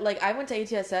because like I went to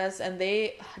ATSS and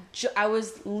I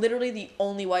was literally the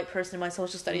only white person in my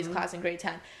social studies class in grade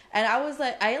 10. And I was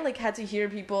like, I like had to hear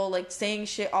people like saying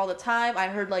shit all the time. I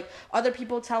heard like other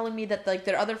people telling me that like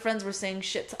their other friends were saying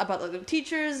shit about like, the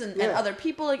teachers and other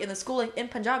people like in the school like in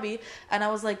Punjabi. And I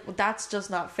was like, well, that's just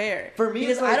not fair. For me,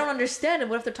 because like, I don't understand.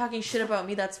 And what if they're talking shit about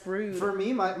me? That's rude. For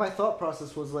me, my thought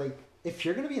process was like, if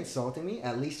you're gonna be insulting me,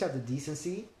 at least have the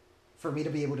decency for me to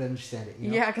be able to understand it. You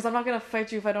know? Yeah, because I'm not gonna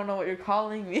fight you if I don't know what you're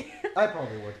calling me. I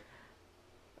probably would.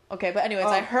 Okay, but anyways,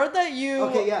 I heard that you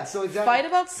fight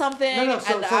about something, and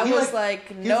I was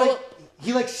like, no.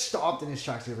 He like stopped in his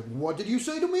tracks. He was like, "What did you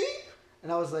say to me?"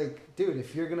 And I was like, "Dude,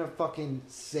 if you're gonna fucking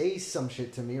say some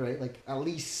shit to me, right? Like, at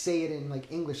least say it in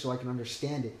like English so I can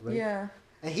understand it, right?" Yeah.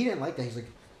 And he didn't like that. He's like,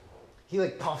 he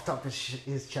like puffed up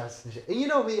his chest and shit. And you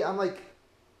know me, I'm like,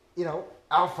 you know,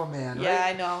 alpha man, right? Yeah,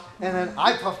 I know. And then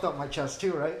I puffed up my chest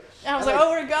too, right? And I was like, "Oh,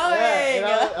 we're going!"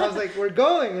 Yeah, I was like, "We're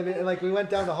going!" And like we went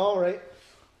down the hall, right?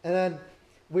 And then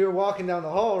we were walking down the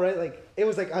hall, right? Like, it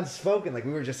was like unspoken. Like,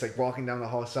 we were just like walking down the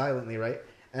hall silently, right?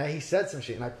 And he said some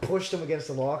shit, and I pushed him against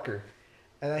the locker.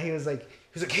 And then he was like,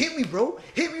 "Hit me, bro!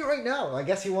 Hit me right now!" I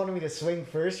guess he wanted me to swing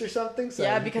first or something.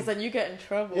 So because then you get in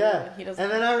trouble. Yeah. And he doesn't.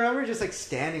 And then I remember just like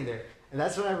standing there, and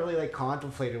that's when I really like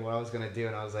contemplated what I was gonna do,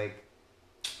 and I was like,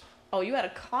 "Oh, you had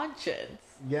a conscience."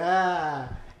 Yeah.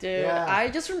 Dude, yeah. I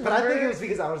just remember. But I think it was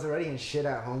because I was already in shit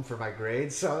at home for my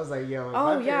grades, so I was like, "Yo."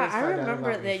 Oh yeah, I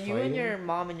remember that you and your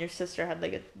mom and your sister had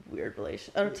like a weird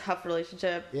tough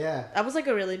relationship. Yeah. That was like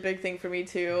a really big thing for me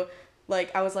too.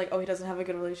 Like I was like, oh, he doesn't have a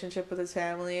good relationship with his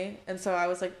family, and so I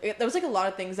was like, there was like a lot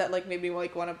of things that like made me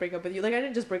like want to break up with you. Like I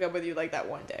didn't just break up with you like that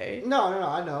one day. No,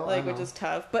 I know. Like which is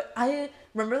tough, but I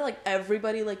remember like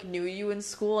everybody like knew you in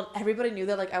school, and everybody knew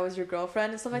that like I was your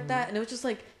girlfriend and stuff like that, and it was just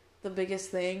like the biggest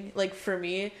thing like for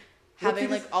me. Having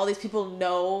like all these people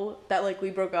know that like we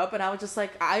broke up, and I was just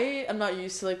like, I am not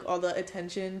used to like all the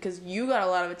attention because you got a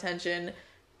lot of attention,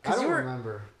 I don't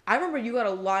remember. I remember you got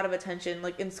a lot of attention,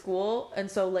 like, in school, and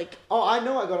so, like... Oh, I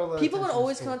know I got a lot of people attention would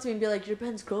always in come up to me and be like, you're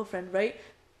Ben's girlfriend, right?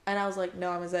 And I was like,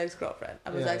 no, I'm his ex-girlfriend.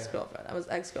 I'm his Yeah, ex-girlfriend. I was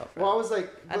ex-girlfriend. Well, I was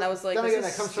like... And I was like, then this again,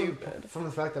 is that comes stupid. from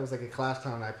the fact that I was like a class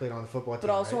clown and I played on the football team, But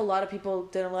also right? a lot of people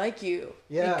didn't like you.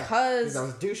 Yeah, Because... I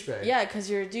was a douchebag. Yeah, because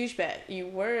you're a douchebag. You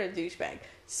were a douchebag.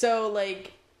 So,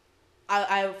 like,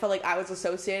 I felt like I was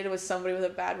associated with somebody with a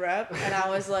bad rep. And I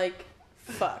was like,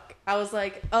 fuck. I was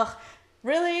like, ugh.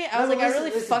 Really? I was I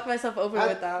really fucked myself over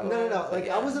with that. No. Like,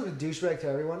 I wasn't a douchebag to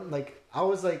everyone. Like, I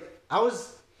wasn't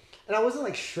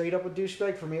like straight up a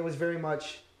douchebag. For me, it was very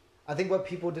much, I think what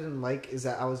people didn't like is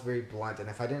that I was very blunt. And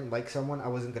if I didn't like someone, I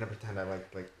wasn't going to pretend I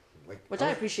like. Which I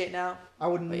appreciate now. I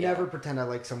would never pretend I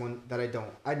like someone that I don't.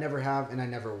 I never have, and I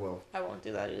never will. I won't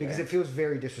do that either. Because it feels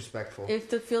very disrespectful.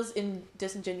 If it feels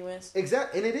disingenuous.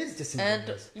 Exactly, and it is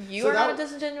disingenuous. And you are not a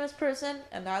disingenuous person,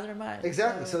 and neither am I.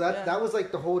 Exactly. So that was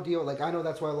like the whole deal. Like, I know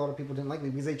that's why a lot of people didn't like me,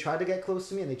 because they tried to get close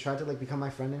to me and they tried to like become my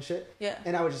friend and shit. Yeah.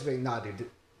 And I would just be like, nah, dude,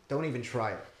 don't even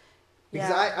try it. Because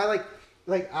yeah.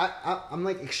 I'm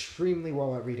like extremely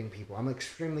well at reading people. I'm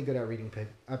extremely good at reading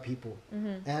people.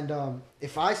 Mm-hmm. And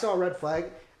if I saw a red flag,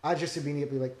 I'd just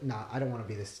immediately be like, nah, I don't want to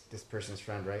be this person's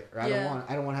friend, right? Or I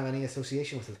don't want to have any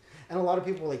association with it. And a lot of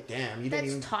people were like, damn, you didn't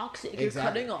even... That's toxic.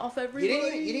 Exactly. You're cutting off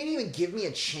everybody. You didn't even give me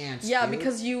a chance. Yeah, dude.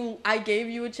 because I gave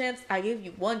you a chance. I gave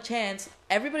you one chance.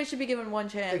 Everybody should be given one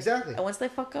chance. Exactly. And once they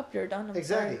fuck up, you're done.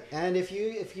 Exactly. Sorry. And if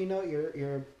you know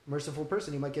you're a merciful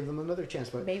person, you might give them another chance.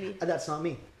 But maybe that's not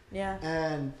me. Yeah.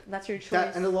 And that's your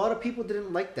choice. And a lot of people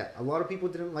didn't like that. A lot of people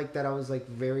didn't like that I was like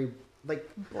very like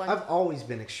blunt. I've always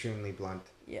been extremely blunt.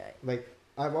 Yeah. Like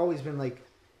I've always been like,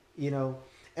 you know,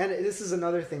 and this is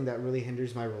another thing that really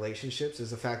hinders my relationships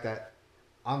is the fact that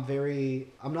I'm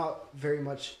not very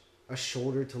much a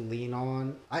shoulder to lean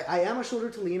on. I am a shoulder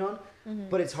to lean on, mm-hmm.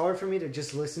 but it's hard for me to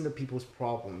just listen to people's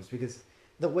problems because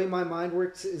the way my mind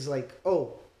works is like,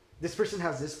 oh, this person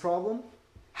has this problem.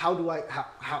 How's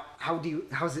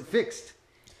it fixed?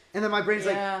 And then my brain's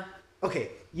like, okay,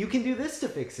 you can do this to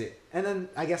fix it. And then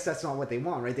I guess that's not what they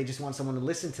want, right? They just want someone to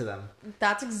listen to them.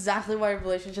 That's exactly why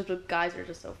relationships with guys are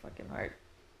just so fucking hard.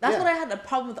 That's what I had a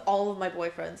problem with all of my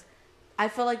boyfriends. I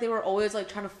felt like they were always like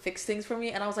trying to fix things for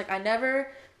me. And I was like, I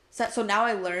never said, so now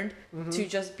I learned mm-hmm. to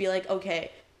just be like,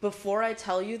 okay, before I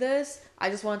tell you this, I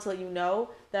just wanted to let you know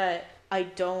that I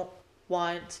don't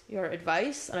want your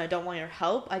advice and I don't want your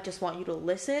help. I just want you to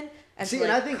listen and to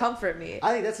and I think, comfort me.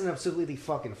 I think that's an absolutely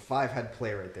fucking 5-head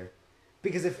play right there.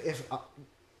 Because if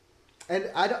and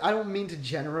I don't mean to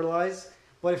generalize,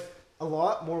 but if a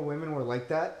lot more women were like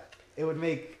that, it would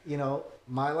make, you know,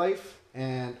 my life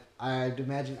and I'd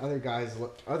imagine other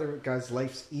guys'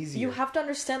 lives easier. You have to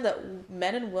understand that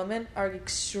men and women are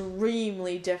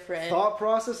extremely different. Thought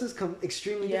processes come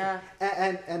extremely different.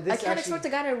 And this I can't expect a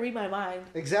guy to read my mind.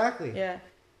 Exactly. Yeah.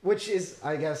 Which is,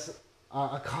 I guess,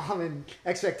 a common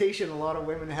expectation a lot of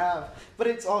women have, but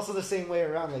it's also the same way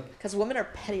around. Like, because women are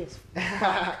petty as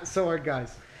fuck. So are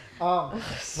guys.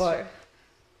 But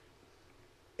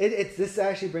this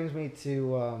actually brings me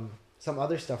to some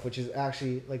other stuff, which is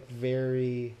actually like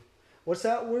very. What's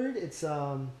that word? It's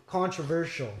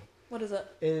controversial. What is it?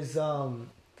 Is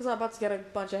because I'm about to get a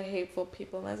bunch of hateful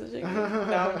people messaging me.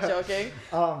 No, I'm joking.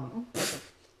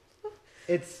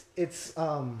 It's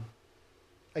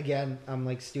again, I'm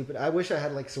like stupid. I wish I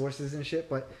had like sources and shit,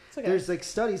 but okay. There's like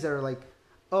studies that are like,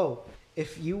 oh,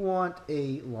 if you want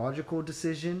a logical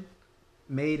decision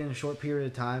made in a short period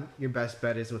of time, your best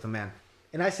bet is with a man.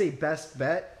 And I say best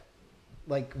bet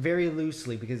like very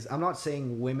loosely because I'm not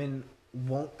saying women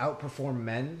won't outperform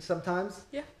men sometimes.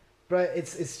 Yeah. But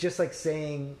it's just like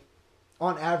saying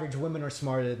on average women are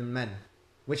smarter than men,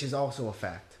 which is also a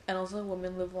fact. And also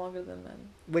women live longer than men.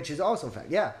 Which is also a fact.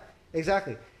 Yeah,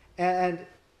 exactly. And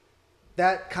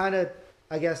that kind of,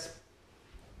 I guess,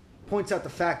 points out the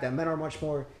fact that men are much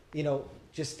more, you know,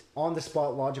 just on the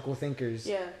spot logical thinkers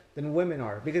than women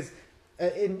are. Because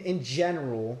in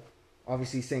general,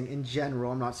 obviously saying in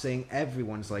general, I'm not saying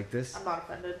everyone's like this. I'm not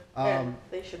offended.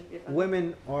 They shouldn't be offended.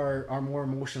 Women are more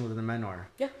emotional than men are.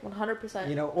 Yeah, 100%.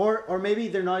 You know, or maybe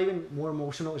they're not even more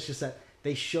emotional. It's just that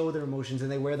they show their emotions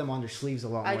and they wear them on their sleeves a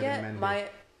lot more than men do.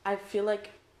 I feel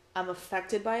like I'm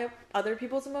affected by other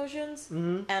people's emotions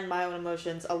mm-hmm. and my own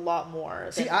emotions a lot more.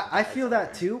 See, I feel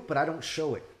that too, but I don't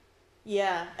show it.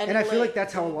 Yeah. And I feel like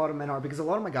that's how a lot of men are, because a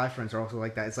lot of my guy friends are also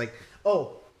like that. It's like,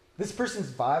 oh, this person's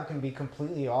vibe can be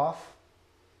completely off,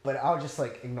 but I'll just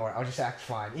like ignore it. I'll just act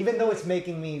fine, even though it's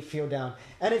making me feel down.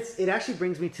 And it actually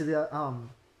brings me to the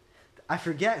I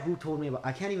forget who told me about.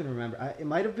 I can't even remember. It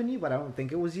might have been you, but I don't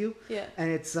think it was you. Yeah.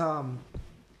 And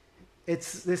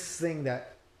it's this thing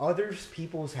that other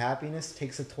people's happiness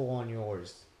takes a toll on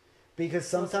yours, because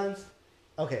sometimes,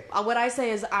 okay, What I say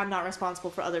is I'm not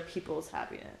responsible for other people's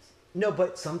happiness. no,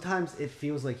 but sometimes it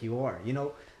feels like you are. You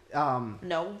know,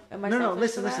 No, am I no. selfish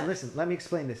for Listen, that? listen. Let me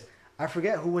explain this. I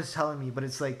forget who was telling me, but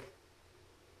it's like,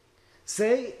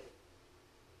 say,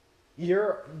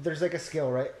 there's like a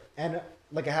scale, right, and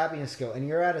like a happiness scale, and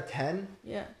you're at a 10,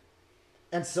 Yeah.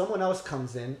 and someone else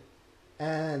comes in,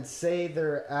 and say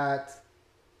they're at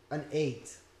an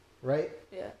 8, right?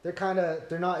 Yeah.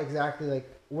 They're not exactly like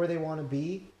where they want to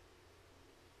be.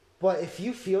 But if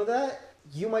you feel that,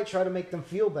 you might try to make them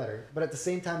feel better. But at the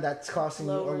same time, that's costing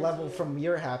you a Lowers level you. from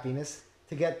your happiness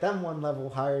to get them one level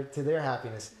higher to their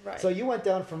happiness. Right. So you went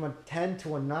down from a 10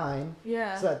 to a 9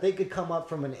 Yeah. so that they could come up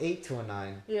from an 8 to a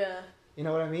 9. Yeah. You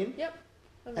know what I mean? Yep.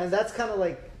 And that's kind of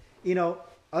like, you know,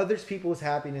 others people's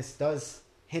happiness does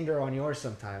hinder on yours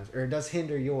sometimes, or it does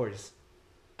hinder yours.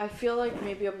 I feel like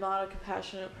maybe I'm not a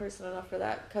compassionate person enough for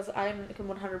that, because I'm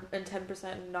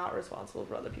 110% not responsible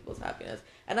for other people's happiness,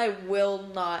 and I will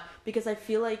not, because I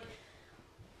feel like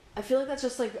that's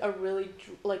just like a really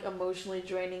like emotionally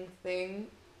draining thing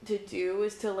to do,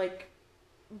 is to like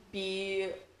be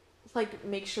like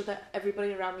make sure that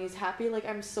everybody around me is happy. Like,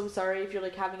 I'm so sorry if you're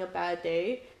like having a bad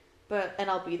day, and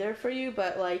I'll be there for you,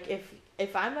 but like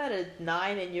if I'm at a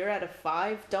 9 and you're at a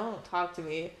 5, don't talk to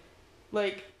me.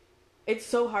 Like, it's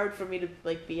so hard for me to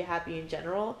like be happy in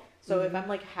general. So if I'm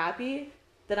like happy,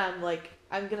 then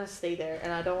I'm gonna stay there,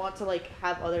 and I don't want to like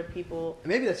have other people.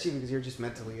 Maybe that's you because you're just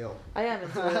mentally ill. I am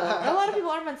mentally ill. A lot of people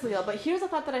are mentally ill, but here's a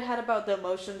thought that I had about the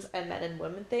emotions and men and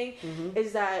women thing,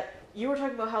 is that you were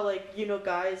talking about how like, you know,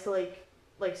 guys like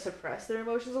suppress their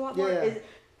emotions a lot more. Yeah.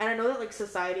 And I know that like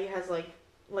society has like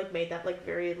made that like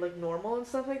very like normal and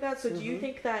stuff like that. So do you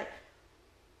think that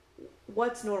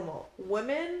what's normal?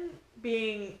 Women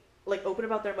being like open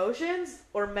about their emotions,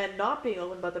 or men not being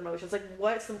open about their emotions? Like,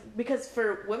 because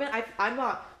for women, I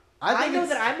know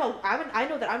that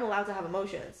I'm allowed to have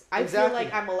emotions. I feel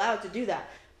like I'm allowed to do that.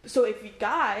 So if you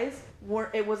guys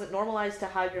it wasn't normalized to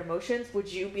have your emotions,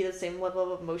 would you be the same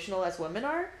level of emotional as women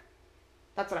are?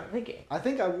 That's what I'm thinking. I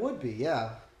think I would be,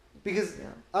 yeah. Because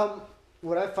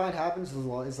what I find happens a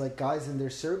lot is like guys in their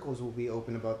circles will be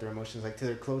open about their emotions, like to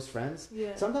their close friends.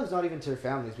 Yeah. Sometimes not even to their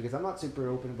families, because I'm not super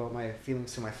open about my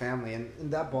feelings to my family, and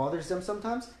that bothers them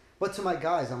sometimes. But to my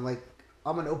guys, I'm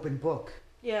an open book.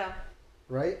 Yeah.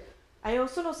 Right? I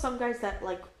also know some guys that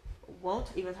like won't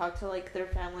even talk to like their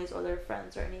families or their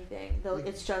friends or anything.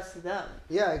 It's just them.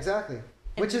 Yeah, exactly. And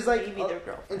which is like maybe their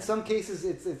girlfriend. in some cases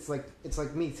it's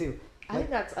like me too. I think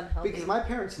that's unhealthy. Because my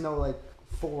parents know like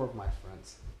 4 of my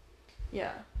friends.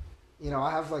 Yeah. You know,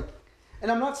 I have like, and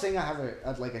I'm not saying I have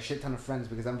a shit ton of friends,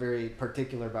 because I'm very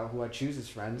particular about who I choose as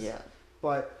friends. Yeah.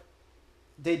 But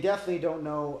they definitely don't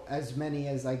know as many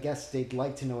as I guess they'd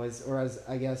like to know, as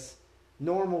I guess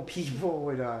normal people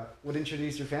would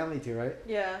introduce your family to, right?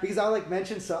 Yeah. Because I'll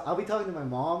be talking to my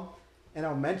mom, and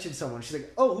I'll mention someone. She's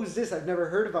like, "Oh, who's this? I've never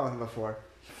heard about him before."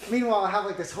 Meanwhile, I have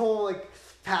like this whole like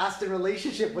past and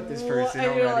relationship with this person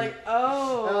and already. you're like,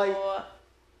 oh. And like,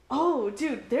 oh,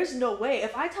 dude, there's no way.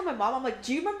 If I tell my mom, I'm like,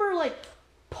 do you remember like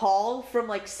Paul from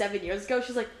like 7 years ago?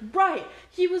 She's like, right.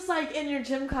 He was like in your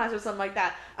gym class or something like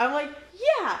that. I'm like,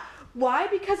 yeah. Why?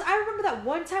 Because I remember that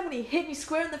one time when he hit me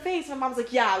square in the face. My mom's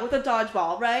like, yeah, with a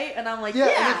dodgeball, right? And I'm like, yeah.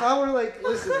 And if I were like,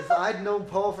 listen, if I'd known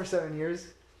Paul for 7 years,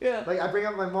 yeah. like I bring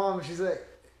up my mom, and she's like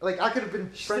I could have been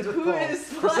friends like, with who Paul.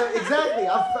 is Paul? Exactly.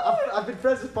 I've been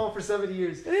friends with Paul for 7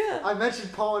 years. Yeah. I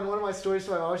mentioned Paul in one of my stories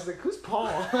to my mom. She's like, "Who's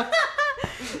Paul?"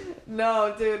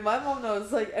 No, dude, my mom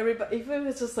knows like everybody, even if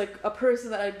it's just like a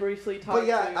person that I briefly talked But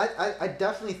yeah, to. I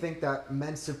definitely think that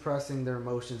men suppressing their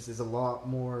emotions is a lot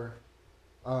more,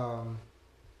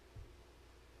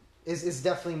 is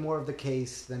definitely more of the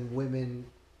case than women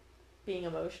being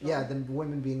emotional. Yeah, than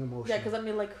women being emotional. Yeah, because I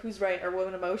mean, like, who's right? Are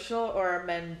women emotional or are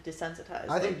men desensitized?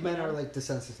 I think men are like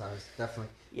desensitized,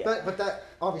 definitely. Yeah. But that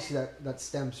obviously that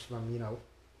stems from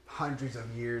hundreds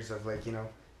of years of like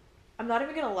I'm not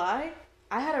even gonna lie.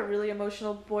 I had a really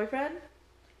emotional boyfriend,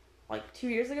 like 2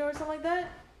 years ago or something like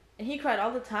that, and he cried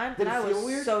all the time, Did and it I feel was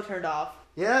weird? so turned off.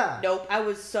 Yeah. Nope, I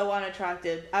was so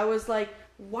unattracted. I was like,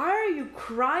 why are you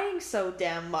crying so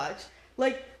damn much?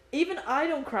 Like, even I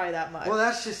don't cry that much. Well,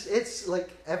 that's just it's like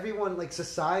everyone like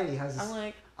society has this I'm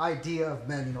like, idea of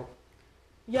men,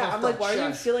 yeah, puffed I'm like, up why are you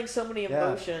chest. feeling so many Yeah.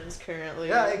 emotions currently?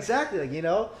 Yeah, exactly. Like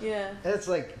Yeah. And it's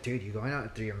like, dude, you going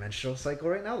out through your menstrual cycle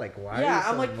right now? Like, why Yeah, are you so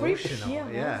I'm like,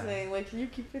 emotional? yeah. Like, can you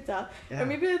keep it down? Yeah. Or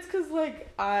maybe it's because,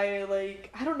 like, I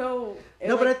don't know.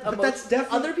 No, but that's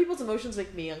definitely- Other people's emotions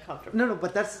make me uncomfortable. No,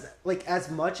 but that's like as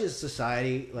much as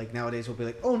society like nowadays will be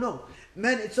like, oh no,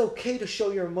 men, it's okay to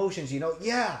show your emotions.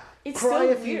 Yeah, It's cry still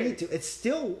if you weird. need to. It's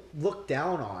still looked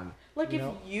down on. Like, you if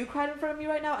know? you cried in front of me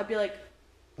right now, I'd be like,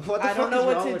 What the I fuck don't know is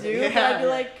what wrong to with do, you? but I'd be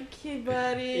like, okay,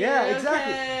 buddy. Yeah,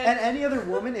 exactly. okay. And any other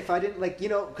woman, if I didn't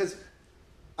because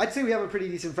I'd say we have a pretty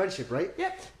decent friendship, right?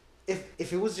 Yep.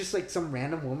 If it was just like some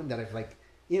random woman that I've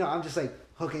I'm just like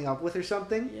hooking up with or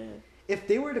something. Yeah. If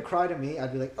they were to cry to me,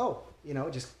 I'd be like, oh,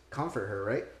 just comfort her,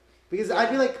 right? Because Yeah.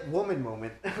 I'd be like, woman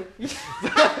moment.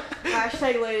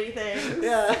 Hashtag lady things.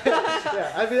 Yeah,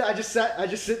 yeah. I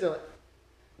just sit there like,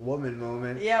 woman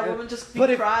moment. Yeah, And- women just be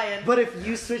but crying. But if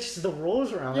you switch the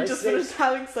roles around, You right? just say- finished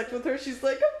having sex with her, she's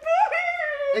like,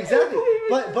 Exactly.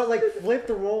 But like flip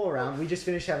the role around. We just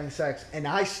finished having sex, and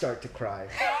I start to cry.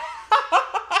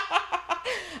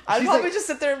 I'd She's probably like, just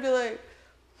sit there and be like,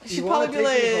 she'd "You wanna probably be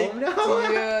take me like, home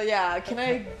now?" yeah, can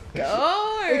I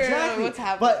go? Or Exactly. What's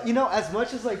happening? But as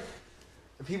much as like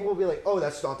people will be like, "Oh,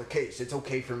 that's not the case. It's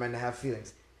okay for men to have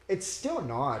feelings." It's still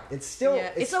not. It's still.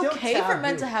 yeah, it's still okay for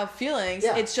men taboo. to have feelings.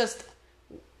 Yeah. It's just,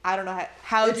 I don't know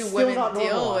how It's do still women not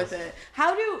deal normalized. with it?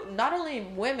 How do not only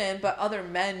women but other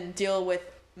men deal with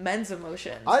men's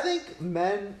emotions? I think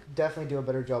men definitely do a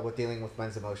better job with dealing with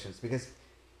men's emotions because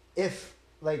if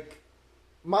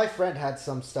my friend had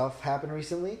some stuff happen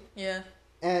recently yeah.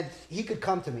 and he could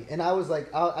come to me and I was like,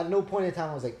 at no point in time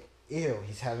I was like, ew,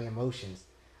 he's having emotions.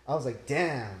 I was like,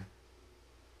 damn,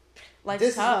 Life's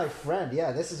this tough. is my friend.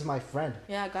 Yeah, this is my friend.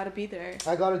 Yeah, gotta be there.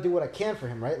 I got to do what I can for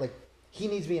him, right? Like he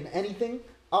needs me in anything,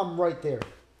 I'm right there,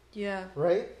 Yeah.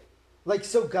 right? Like,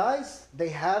 so guys, they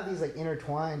have these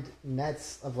intertwined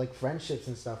nets of friendships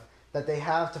and stuff that they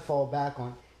have to fall back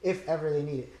on if ever they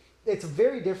need it. It's a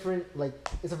very different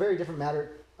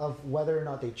matter of whether or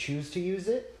not they choose to use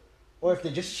it or if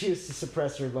they just choose to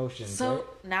suppress their emotions. So right?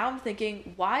 now I'm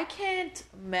thinking, why can't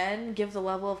men give the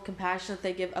level of compassion that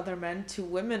they give other men to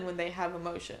women when they have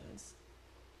emotions?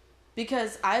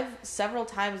 Because I've several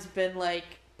times been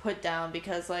put down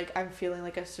because I'm feeling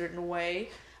a certain way,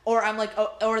 or I'm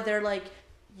or they're like,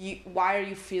 why are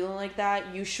you feeling like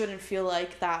that? You shouldn't feel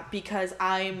like that because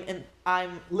I'm.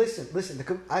 Listen.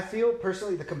 I feel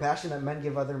personally the compassion that men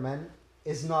give other men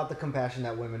is not the compassion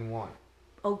that women want.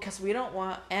 Oh, because we don't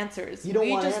want answers. You don't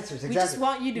we want just, answers, We just exactly.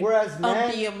 want you to Whereas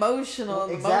men, be emotional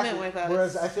in the moment with us.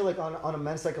 Whereas I feel on a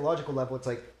men's psychological level,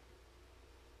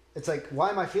 it's like, why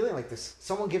am I feeling like this?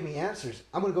 Someone give me answers.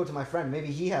 I'm gonna go to my friend. Maybe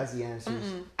he has the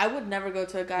answers. I would never go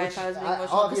to a guy Which if I was being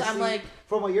emotional because I'm obviously,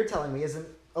 from what you're telling me, isn't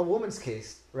a woman's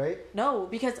case, right? no,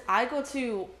 because I go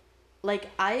to,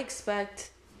 I expect,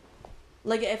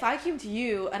 if I came to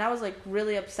you and I was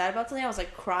really upset about something, I was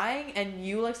crying, and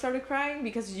you started crying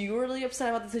because you were really upset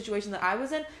about the situation that I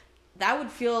was in, that would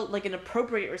feel like an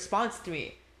appropriate response to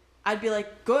me. I'd be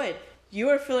like, good, you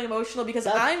are feeling emotional because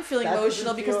I'm feeling that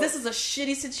emotional doesn't because feel- this is a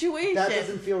shitty situation. That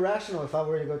doesn't feel rational if I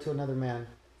were to go to another man.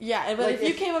 Yeah, but if you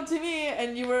if- came up to me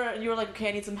and you were like, okay,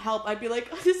 I need some help, I'd be like,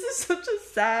 oh, this is such a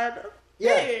sad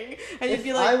Yeah. thing. And you'd If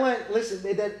be like,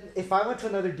 if I went to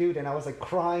another dude and I was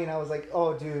crying, I was like,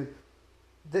 oh dude,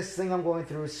 this thing I'm going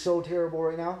through is so terrible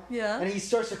right now. yeah. And he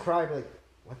starts to cry, I'd be like,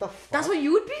 what the fuck? That's what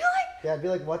you would be like? Yeah, I'd be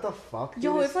like, what the fuck? Dude?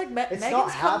 Yo, It's- if it's Megan's not come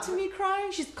to happen- me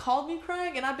crying, she's called me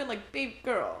crying, and I've been like, babe,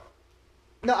 girl.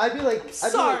 No, I'd be like,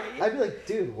 Sorry. I'd be like,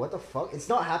 dude, what the fuck? It's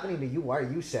not happening to you. Why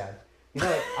are you sad?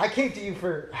 I came to you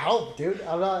for help, dude.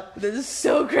 I'm not. This is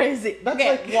so crazy. That's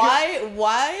Okay,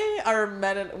 why are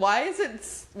men and why is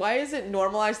it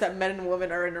normalized that men and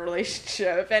women are in a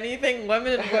relationship? If anything,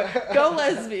 women and go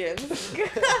lesbians.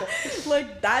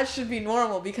 That should be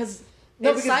normal because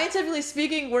scientifically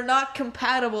speaking, we're not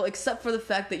compatible except for the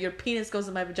fact that your penis goes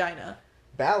in my vagina.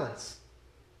 Balance.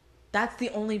 That's the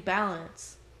only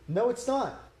balance. No, it's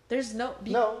not. There's no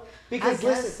No, because I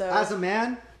guess listen, so. as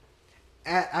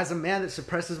a man that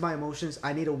suppresses my emotions,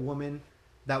 I need a woman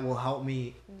that will help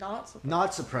me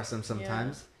not suppress them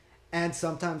sometimes, and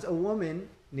sometimes a woman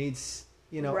needs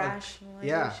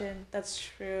rationalization. yeah. That's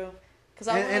true. Because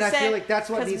And I feel like that's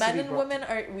what needs to men be and brought-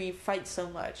 women we fight so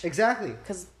much. exactly.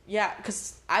 Because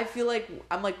I feel like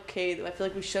I'm like, okay, I feel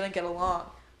like we shouldn't get along,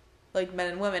 like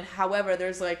men and women. However,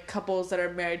 there's couples that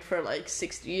are married for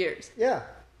 60 years, Yeah,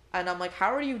 and I'm like,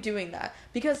 how are you doing that?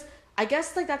 Because I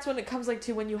guess that's when it comes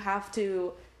to when you have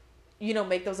to,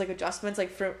 make those adjustments.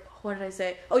 For what did I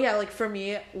say? Oh yeah, for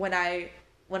me when I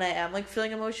am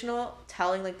feeling emotional,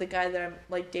 telling the guy that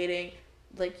I'm dating,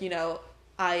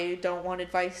 I don't want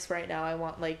advice right now. I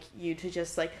want you to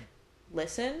just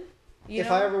listen. if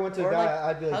I ever went to a or, guy,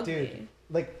 I'd be like, hug dude,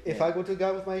 me. if Yeah. I go to a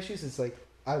guy with my issues, it's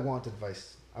I want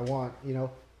advice. I want,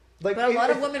 But a lot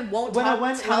of women won't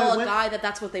tell a guy that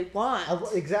that's what they want.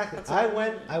 Exactly. That's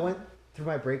what I went through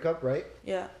my breakup, right?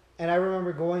 Yeah. And I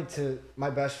remember going to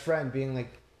my best friend being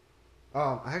like,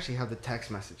 I actually have the text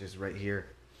messages right here.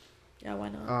 Yeah, why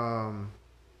not?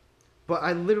 But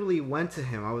I literally went to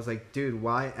him. I was like, dude,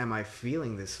 why am I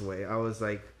feeling this way? I was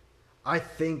like, I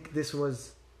think this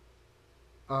was,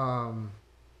 I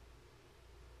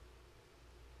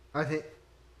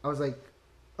was like,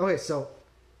 okay, so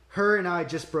her and I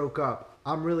just broke up.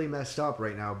 I'm really messed up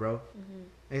right now, bro. Mm-hmm.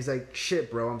 And he's like, shit,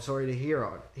 bro, I'm sorry to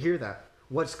hear that.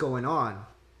 What's going on?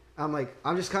 I'm like,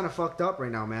 I'm just kind of fucked up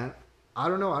right now, man. I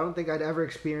don't know. I don't think I'd ever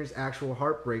experienced actual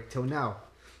heartbreak till now.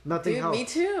 Nothing Dude, helped. me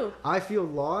too. I feel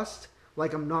lost,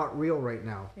 like I'm not real right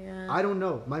now. Yeah. I don't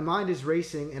know. My mind is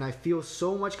racing and I feel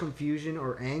so much confusion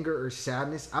or anger or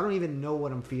sadness. I don't even know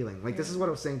what I'm feeling. Like, this is what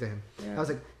I was saying to him. Yeah. I was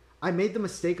like, I made the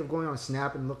mistake of going on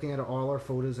Snap and looking at all our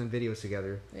photos and videos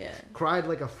together. Yeah. Cried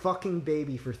like a fucking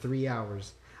baby for 3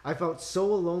 hours. I felt so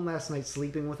alone last night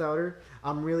sleeping without her.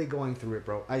 I'm really going through it,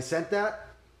 bro. I sent that,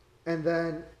 and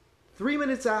then 3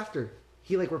 minutes after,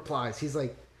 he like replies. He's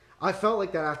like, I felt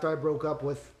like that after I broke up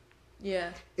with...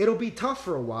 Yeah. It'll be tough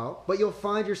for a while, but you'll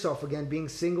find yourself again being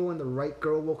single and the right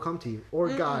girl will come to you. Or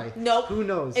guy. Nope. Who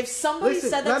knows? If somebody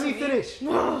said that to me... let me finish.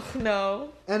 No.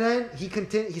 And then he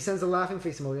sends a laughing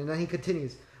face emoji, and then he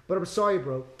continues. But I'm sorry,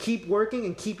 bro. Keep working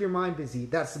and keep your mind busy.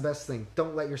 That's the best thing.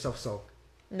 Don't let yourself sulk.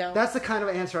 No. That's the kind of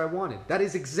answer I wanted. That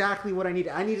is exactly what I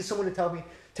needed. I needed someone to tell me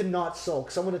to not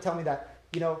sulk. Someone to tell me that,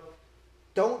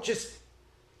 don't just...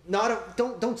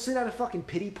 Don't sit at a fucking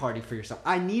pity party for yourself.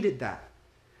 I needed that.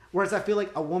 Whereas I feel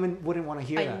like a woman wouldn't want to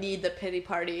hear that. I need the pity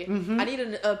party. Mm-hmm. I need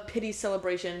a pity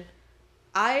celebration.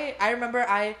 I remember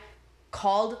I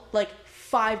called like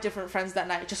 5 different friends that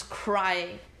night just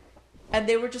crying. And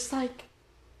they were just like,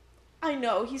 I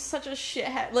know, he's such a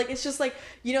shithead. Like, it's just like,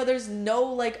 there's no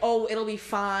like, oh, it'll be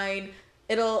fine.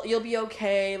 You'll be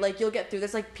okay. Like, you'll get through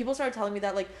this. Like, people started telling me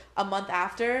that like a month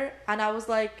after. And I was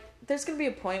like, there's going to be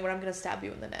a point where I'm going to stab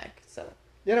you in the neck. So...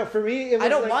 for me, it was I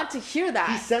don't want to hear that.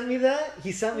 He sent me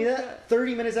that.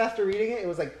 30 minutes after reading it, it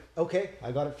was like, okay,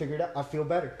 I got it figured out. I feel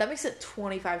better. That makes it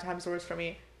 25 times worse for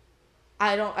me.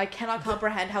 I cannot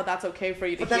comprehend how that's okay for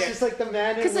you to hear. But that's just like the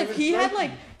man. Because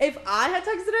if I had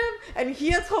texted him and he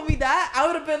had told me that, I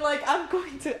would have been like, I'm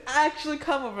going to actually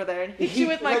come over there and hit you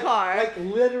with my car. Like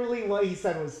literally, what he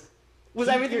said was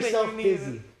everything yourself that you needed.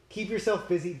 busy. Keep yourself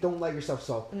busy. Don't let yourself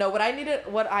sulk. No, what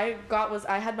I got was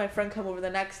I had my friend come over the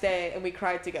next day and we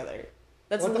cried together.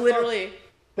 That's what literally. Fuck?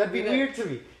 That'd be weird to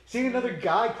me. Seeing another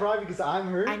guy cry because I'm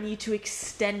hurt. I need to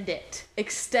extend it.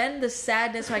 Extend the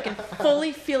sadness so I can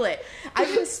fully feel it. I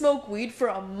didn't smoke weed for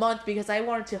a month because I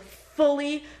wanted to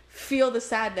fully feel the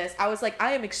sadness. I was like,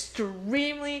 I am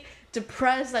extremely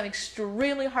depressed. I'm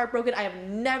extremely heartbroken. I have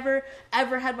never,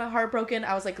 ever had my heart broken.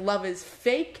 I was like, love is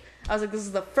fake. I was like, this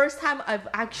is the first time I've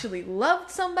actually loved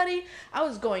somebody. I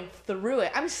was going through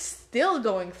it. I'm still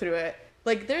going through it.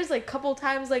 Like, there's like a couple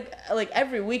times, like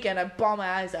every weekend I bawl my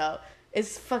eyes out.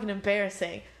 It's fucking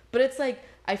embarrassing. But it's like,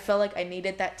 I felt like I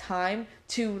needed that time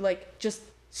to like just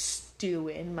stew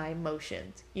in my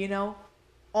emotions.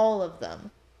 All of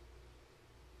them.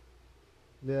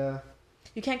 Yeah.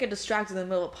 You can't get distracted in the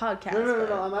middle of a podcast.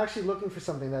 No. I'm actually looking for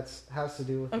something that has to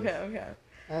do with this. Okay.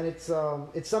 And it's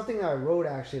something that I wrote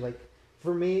actually. Like,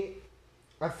 for me,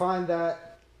 I find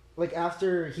that like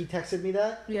after he texted me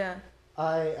that, yeah,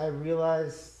 I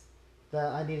realized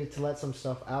that I needed to let some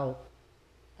stuff out,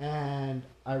 and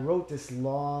I wrote this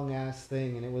long ass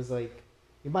thing, and it was like,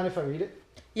 you mind if I read it?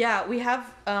 Yeah, we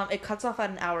have it cuts off at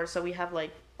an hour, so we have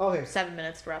like 7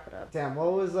 minutes to wrap it up. Damn,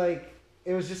 well,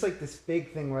 it was just like this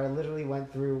big thing where I literally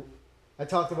went through. I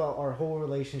talked about our whole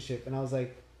relationship, and I was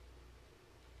like,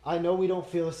 I know we don't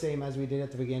feel the same as we did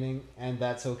at the beginning, and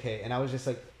that's okay. And I was just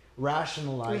like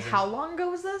rationalizing. Wait, how long ago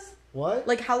was this? What?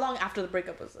 Like, how long after the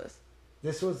breakup was this?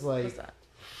 This was like... What's that?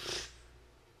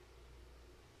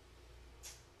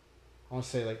 I want to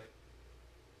say like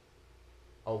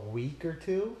a week or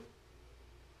two.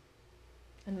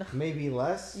 Maybe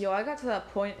less. Yo, I got to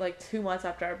that point like 2 months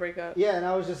after our breakup. Yeah, and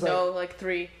I was just like... No, like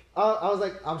 3. I was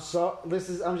like, I'm sorry. I'm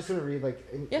just going to read like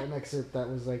an excerpt that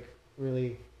was like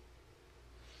really...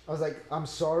 I was like, I'm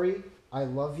sorry. I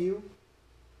love you.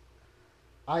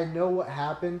 I know what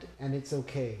happened, and it's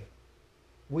okay.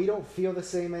 We don't feel the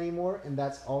same anymore, and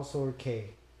that's also okay.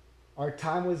 Our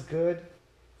time was good.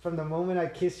 From the moment I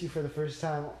kissed you for the first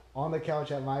time on the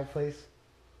couch at my place,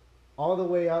 all the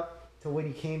way up to when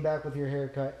you came back with your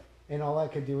haircut, and all I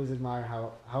could do was admire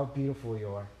how beautiful you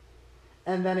are.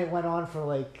 And then it went on for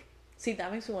like... See,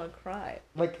 that makes me want to cry.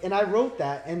 Like, and I wrote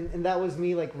that, and that was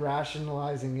me like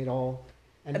rationalizing it all.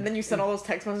 And then you sent all those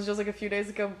text messages like a few days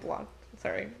ago, blocked.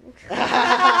 Sorry. Oh,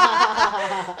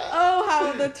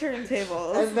 how the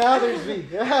turntables. And now there's me.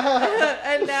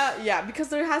 And now, yeah, because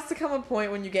there has to come a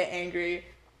point when you get angry.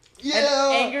 Yeah.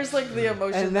 And anger's like the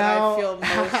emotion that I feel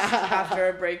most after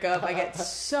a breakup. I get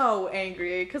so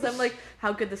angry because I'm like,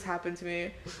 how could this happen to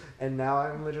me? And now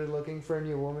I'm literally looking for a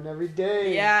new woman every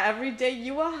day. Yeah, every day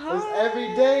you a hoe. It's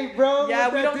every day, bro. Yeah,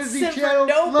 Let we that don't Disney simp for Channel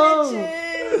no flow.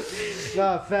 bitches.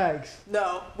 Nah, facts.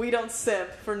 No, we don't simp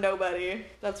for nobody.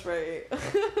 That's right.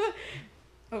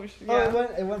 Oh, yeah. Oh,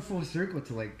 it went full circle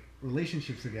to like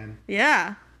relationships again.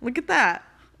 Yeah, look at that.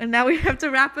 And now we have to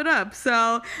wrap it up.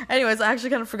 So, anyways, I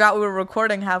actually kind of forgot we were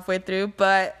recording halfway through,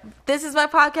 but this is my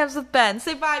podcast with Ben.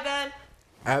 Say bye, Ben.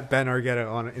 At Ben Argetta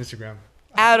on Instagram.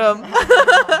 Adam.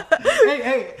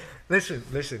 hey, listen.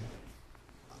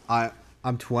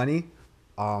 I'm 20.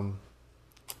 I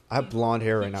have blonde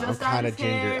hair right now. I'm kind of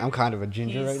ginger. I'm kind of a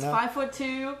ginger right now.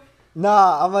 5'2".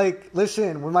 Nah, I'm like,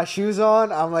 listen, with my shoes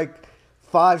on, I'm like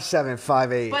 5'7",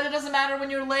 5'8". But it doesn't matter when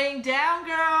you're laying down,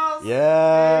 girls.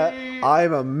 Yeah, Hey.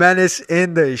 I'm a menace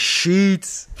in the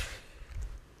sheets.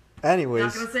 Anyways.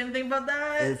 Not gonna say anything about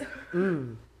that.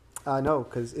 I know,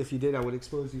 because if you did, I would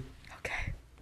expose you. Okay.